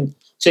Platoon,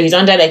 so he's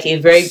under like a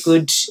very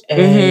good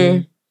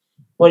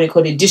what do you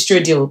call it,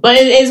 distro deal, but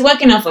it's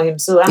working out for him,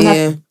 so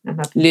I'm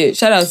happy.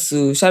 Shout out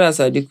to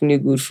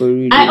Adekunle Gold for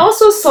real. I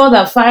also saw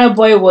that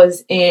Fireboy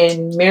was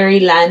in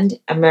Maryland,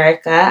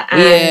 America,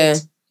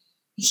 and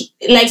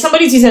like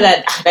somebody tweeted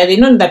that they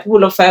know that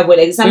people love Fireboy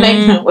like this. I'm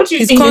like, what do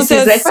you think this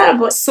is? Like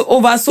Fireboy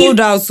oversold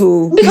out,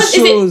 so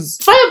because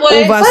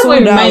Fireboy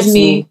reminds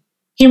me.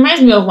 He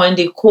reminds me of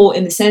Wande Coal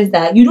in the sense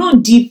that you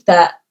don't deep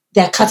that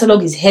their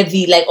catalog is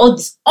heavy. Like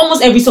almost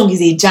every song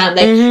is a jam.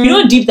 Like you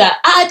don't deep that.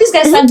 This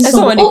guy sang this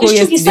song.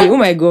 It's true. Oh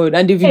my god!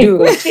 And the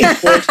video. And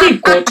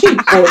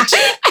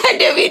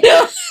the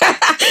video.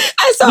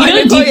 I saw. You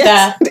don't deep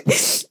that.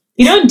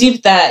 You don't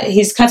deep that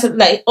his catalog.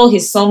 Like all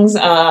his songs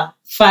are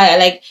fire.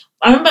 Like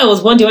I remember it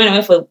was one day when I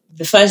went for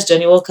the first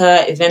Johnny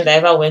Walker event that I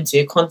ever went to,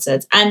 a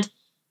concert, and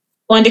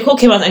when the call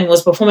came out and he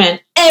was performing,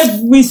 and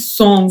every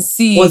song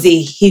was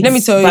a hit. Let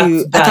me tell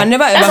you, I can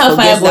never ever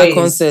forget that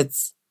concert.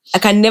 I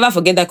can never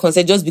forget that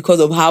concert just because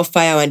of how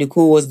fire and the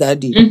cool was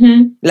that day.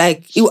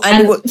 Like,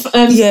 Fireboy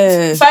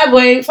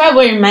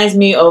reminds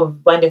me of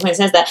Wande Coal in the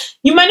sense that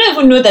you might not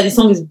even know that the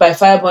song is by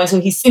Fireboy, so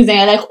he sings and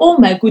you're like, oh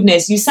my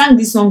goodness, you sang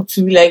this song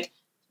too. Like,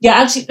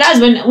 actually, that's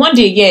when one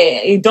day,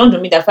 it dawned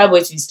on me that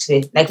Fireboy is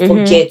clear. Like,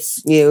 forget.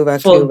 It's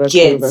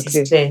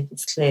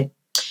clear.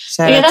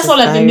 That's all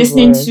I've been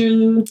listening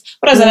to.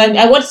 What else?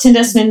 I watched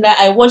Tinder Swindler.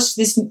 I watched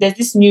there's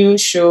this new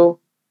show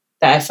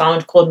that I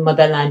found called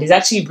Motherland. It's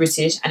actually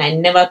British, and I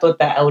never thought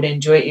that I would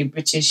enjoy a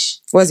British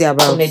What's it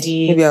about?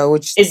 Comedy. Maybe I'll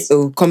watch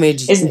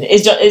comedy.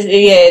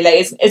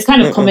 It's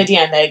kind of comedy,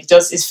 and like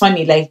just it's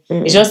funny. Like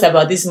it's just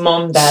about this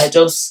mom that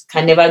just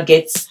can never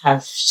get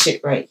her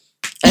shit right.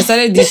 I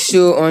started this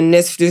show on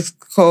Netflix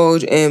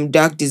called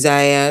Dark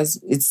Desires.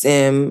 It's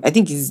I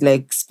think it's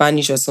like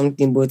Spanish or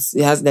something, but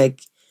it has like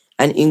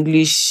an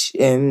English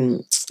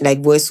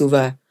like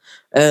voiceover.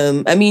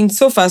 I mean,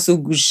 so far so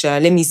good.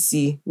 Let me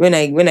see when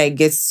I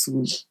get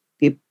to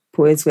the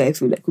point where I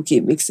feel like okay,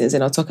 it makes sense,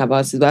 and I'll talk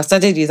about it. But I've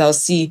started it. I'll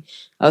see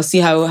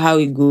how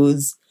it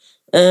goes.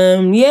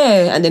 And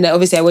then I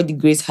watched The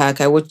Great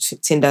Hack. I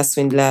watched Tinder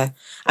Swindler.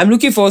 I'm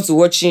looking forward to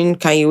watching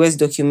Kanye West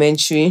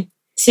documentary.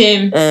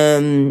 Same.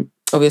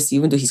 Obviously,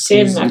 even though he's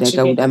crazy,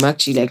 I'm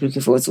actually like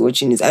looking forward to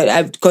watching this.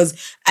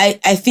 Because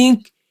I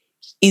think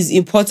it's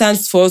important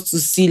for us to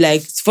see,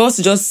 like, for us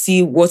to just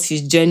see what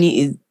his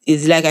journey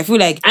is like. I feel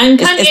like, and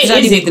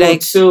Kanye is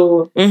like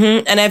so.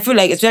 And I feel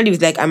like, especially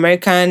with like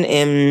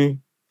American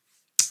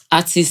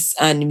artists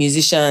and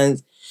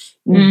musicians,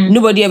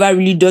 nobody ever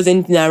really does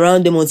anything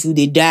around them until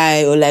they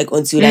die, or like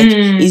until like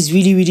it's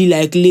really really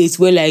like late,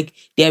 where like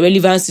their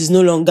relevance is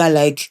no longer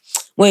like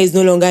when it's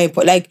no longer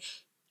important. Like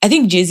I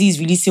think Jay-Z is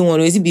releasing one,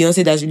 or is it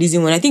Beyonce that's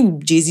releasing one? I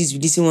think Jay-Z is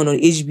releasing one on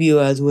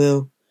HBO as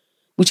well,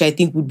 which I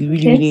think would be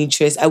really, really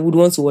interesting. I would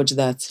want to watch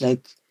that.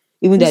 Like,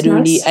 even though I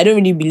don't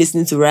really be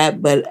listening to rap,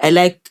 but I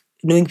like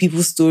knowing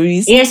people's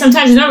stories. Yeah,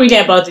 sometimes it's not really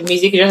about the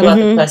music, it's just about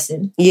the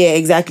person. Yeah,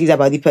 exactly. It's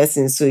about the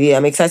person. So yeah,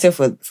 I'm excited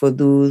for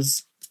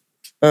those.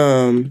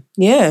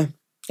 Yeah,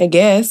 I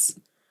guess.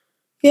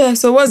 Yeah,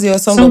 so what's your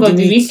song of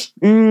the week?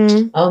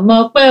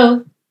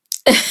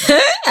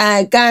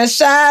 I can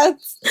shout.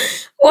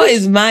 What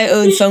is my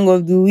own song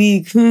of the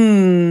week?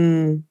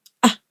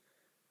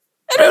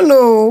 I don't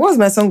know. What's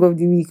my song of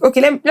the week?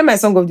 Okay, let my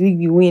song of the week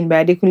be Win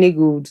by Adekunle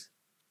Gold.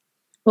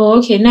 Oh,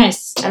 okay,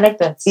 nice. I like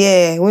that.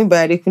 Yeah, Win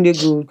by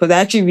Adekunle Gold. Because I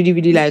actually really,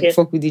 really like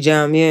Fuck With The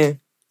Jam. Yeah.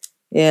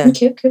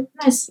 Okay.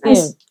 Nice.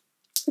 Yeah.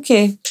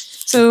 Okay.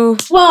 So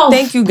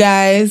thank you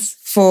guys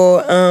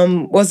for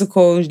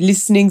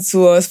listening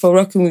to us, for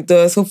rocking with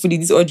us. Hopefully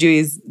this audio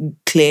is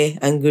clear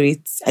and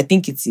great. I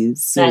think it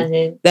is. So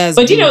but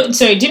good. Do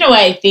you know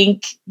why I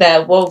think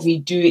that what we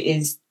do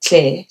is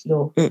clear?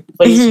 No,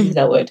 but you use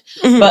that word.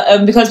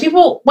 But because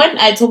people, when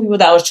I told people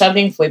that I was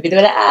traveling for a bit, they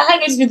were like, how are you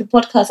going to do the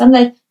podcast? I'm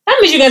like, that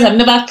means you guys have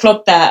never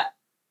clocked that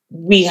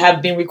we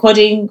have been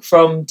recording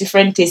from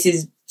different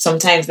places.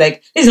 Sometimes,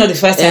 like, this is not the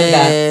first time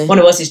that one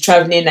of us is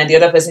traveling and the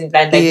other person is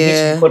like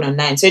record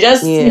online. So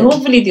just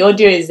hopefully the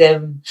audio is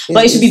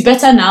but it should be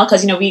better now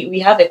because we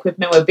have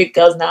equipment. We're big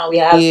girls now. We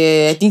have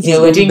I think it's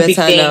going to be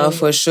better now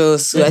for sure.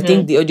 So I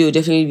think the audio will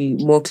definitely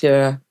be more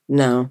clearer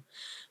now.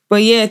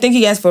 But yeah, thank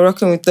you guys for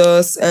rocking with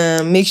us.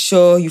 Make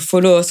sure you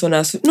follow us on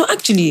our. No,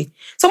 actually,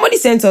 somebody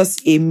sent us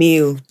a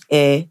mail,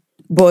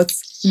 but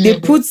they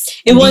put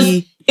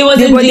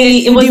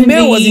the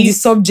mail was in the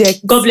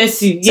subject. God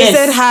bless you. Yes. So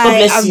said,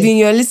 hi, I've been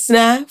your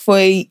listener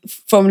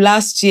from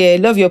last year.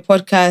 Love your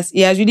podcast.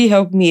 It has really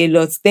helped me a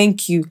lot.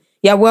 Thank you.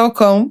 You're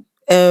welcome.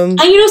 And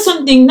you know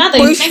something? Now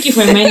that thank you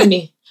for reminding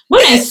me.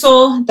 When I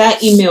saw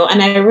that email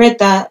and I read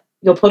that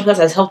your podcast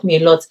has helped me a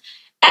lot,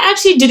 I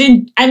actually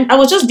didn't. I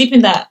was just deep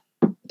in that.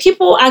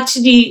 People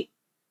actually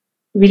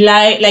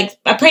rely, like,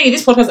 apparently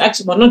this podcast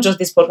actually, well, not just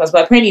this podcast,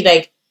 but apparently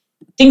like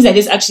things like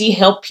this actually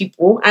help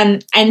people,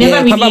 and I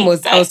never really.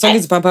 I was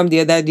talking to Pam the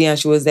other day, and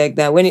she was like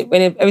that.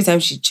 Every time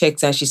she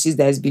checks and she sees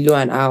that it's below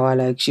an hour,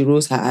 like she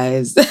rolls her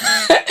eyes.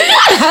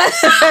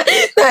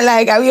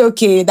 Like, are we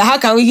okay? How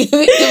can we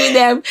give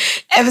them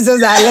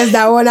episodes that are less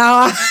than 1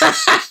 hour?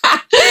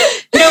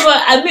 No,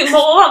 but I mean,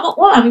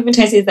 what I'm even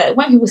trying to say is that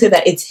when people say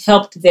that it's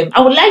helped them,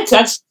 I would like to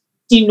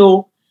actually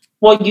know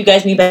what you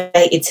guys mean by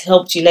it's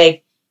helped you.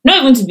 Like,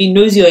 not even to be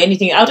nosy or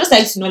anything. I would just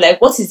like to know, like,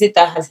 what is it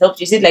that has helped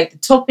you? Is it like the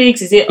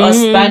topics? Is it us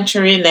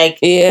bantering? Like,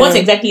 what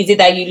exactly is it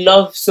that you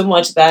love so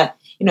much that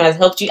has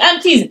helped you?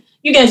 And please,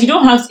 you guys, you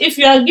don't have to, if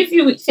you are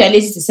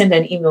lazy to send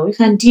an email, you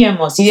can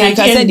DM us. You can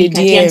send a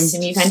DM to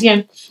me. You can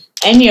DM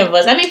any of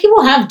us. I mean,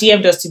 people have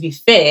DM'd us, to be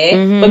fair,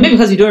 but maybe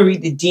because we don't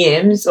read the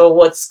DMs or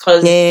what's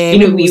because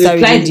we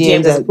reply the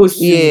DMs as opposed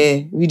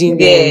to reading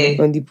them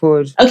on the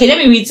pod. Okay, let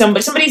me read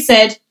somebody. Somebody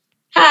said,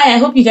 "Hi, I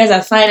hope you guys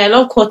are fine. I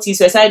love Courtney,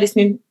 so I started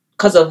listening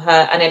because of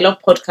her, and I love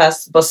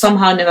podcasts, but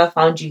somehow never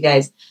found you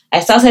guys.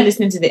 I started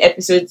listening to the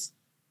episodes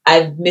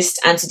I've missed,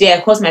 and today I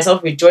caught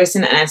myself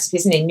rejoicing and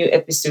anticipating a new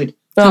episode.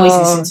 Can't wait to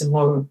listen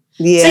tomorrow."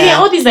 Yeah. So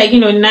all these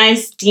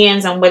nice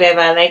DMs and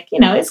whatever,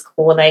 it's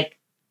cool. Like,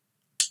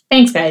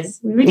 thanks guys.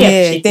 We really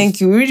appreciate it. Thank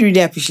you. We really,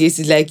 really appreciate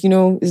it. Like,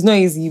 it's not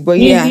easy, but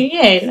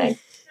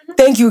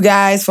thank you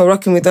guys for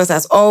rocking with us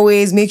as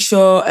always. Make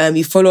sure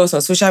you follow us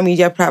on social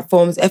media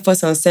platforms,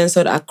 Efforts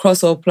Uncensored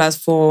across all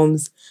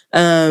platforms.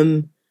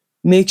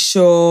 Make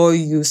sure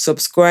you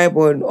subscribe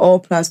on all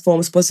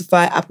platforms,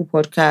 Spotify, Apple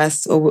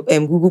Podcasts, or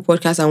Google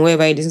Podcasts, and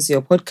wherever you listen to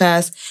your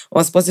podcast.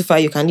 On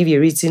Spotify, you can leave a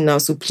rating now,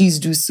 so please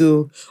do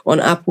so. On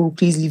Apple,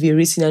 please leave a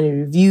rating and a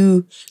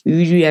review. We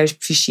really, really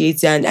appreciate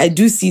it. And I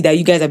do see that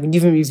you guys have been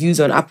giving reviews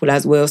on Apple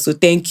as well, so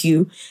thank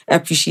you. I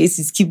appreciate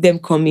it. Keep them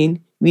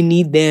coming. We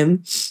need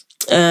them.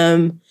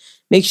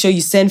 Make sure you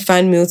send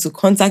fan mail to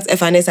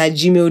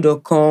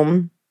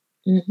contactfns@gmail.com.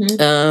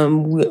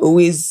 We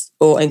always,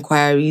 or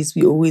inquiries,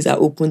 we always are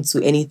open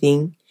to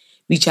anything.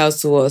 Reach out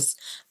to us.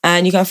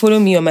 And you can follow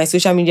me on my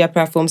social media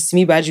platforms,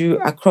 Simi Badru,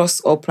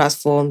 across all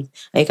platforms.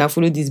 And you can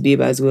follow this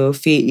babe as well,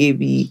 Faye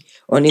AB,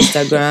 on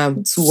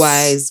Instagram, 2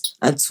 Y's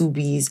and 2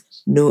 B's,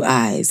 no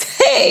eyes.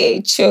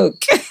 Hey,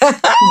 choke.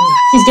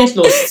 He's just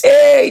lost.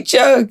 Hey,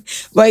 choke.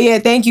 But yeah,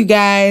 thank you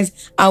guys.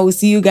 I will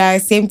see you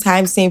guys same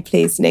time, same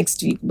place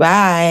next week.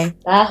 Bye.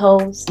 Bye,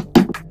 hoes.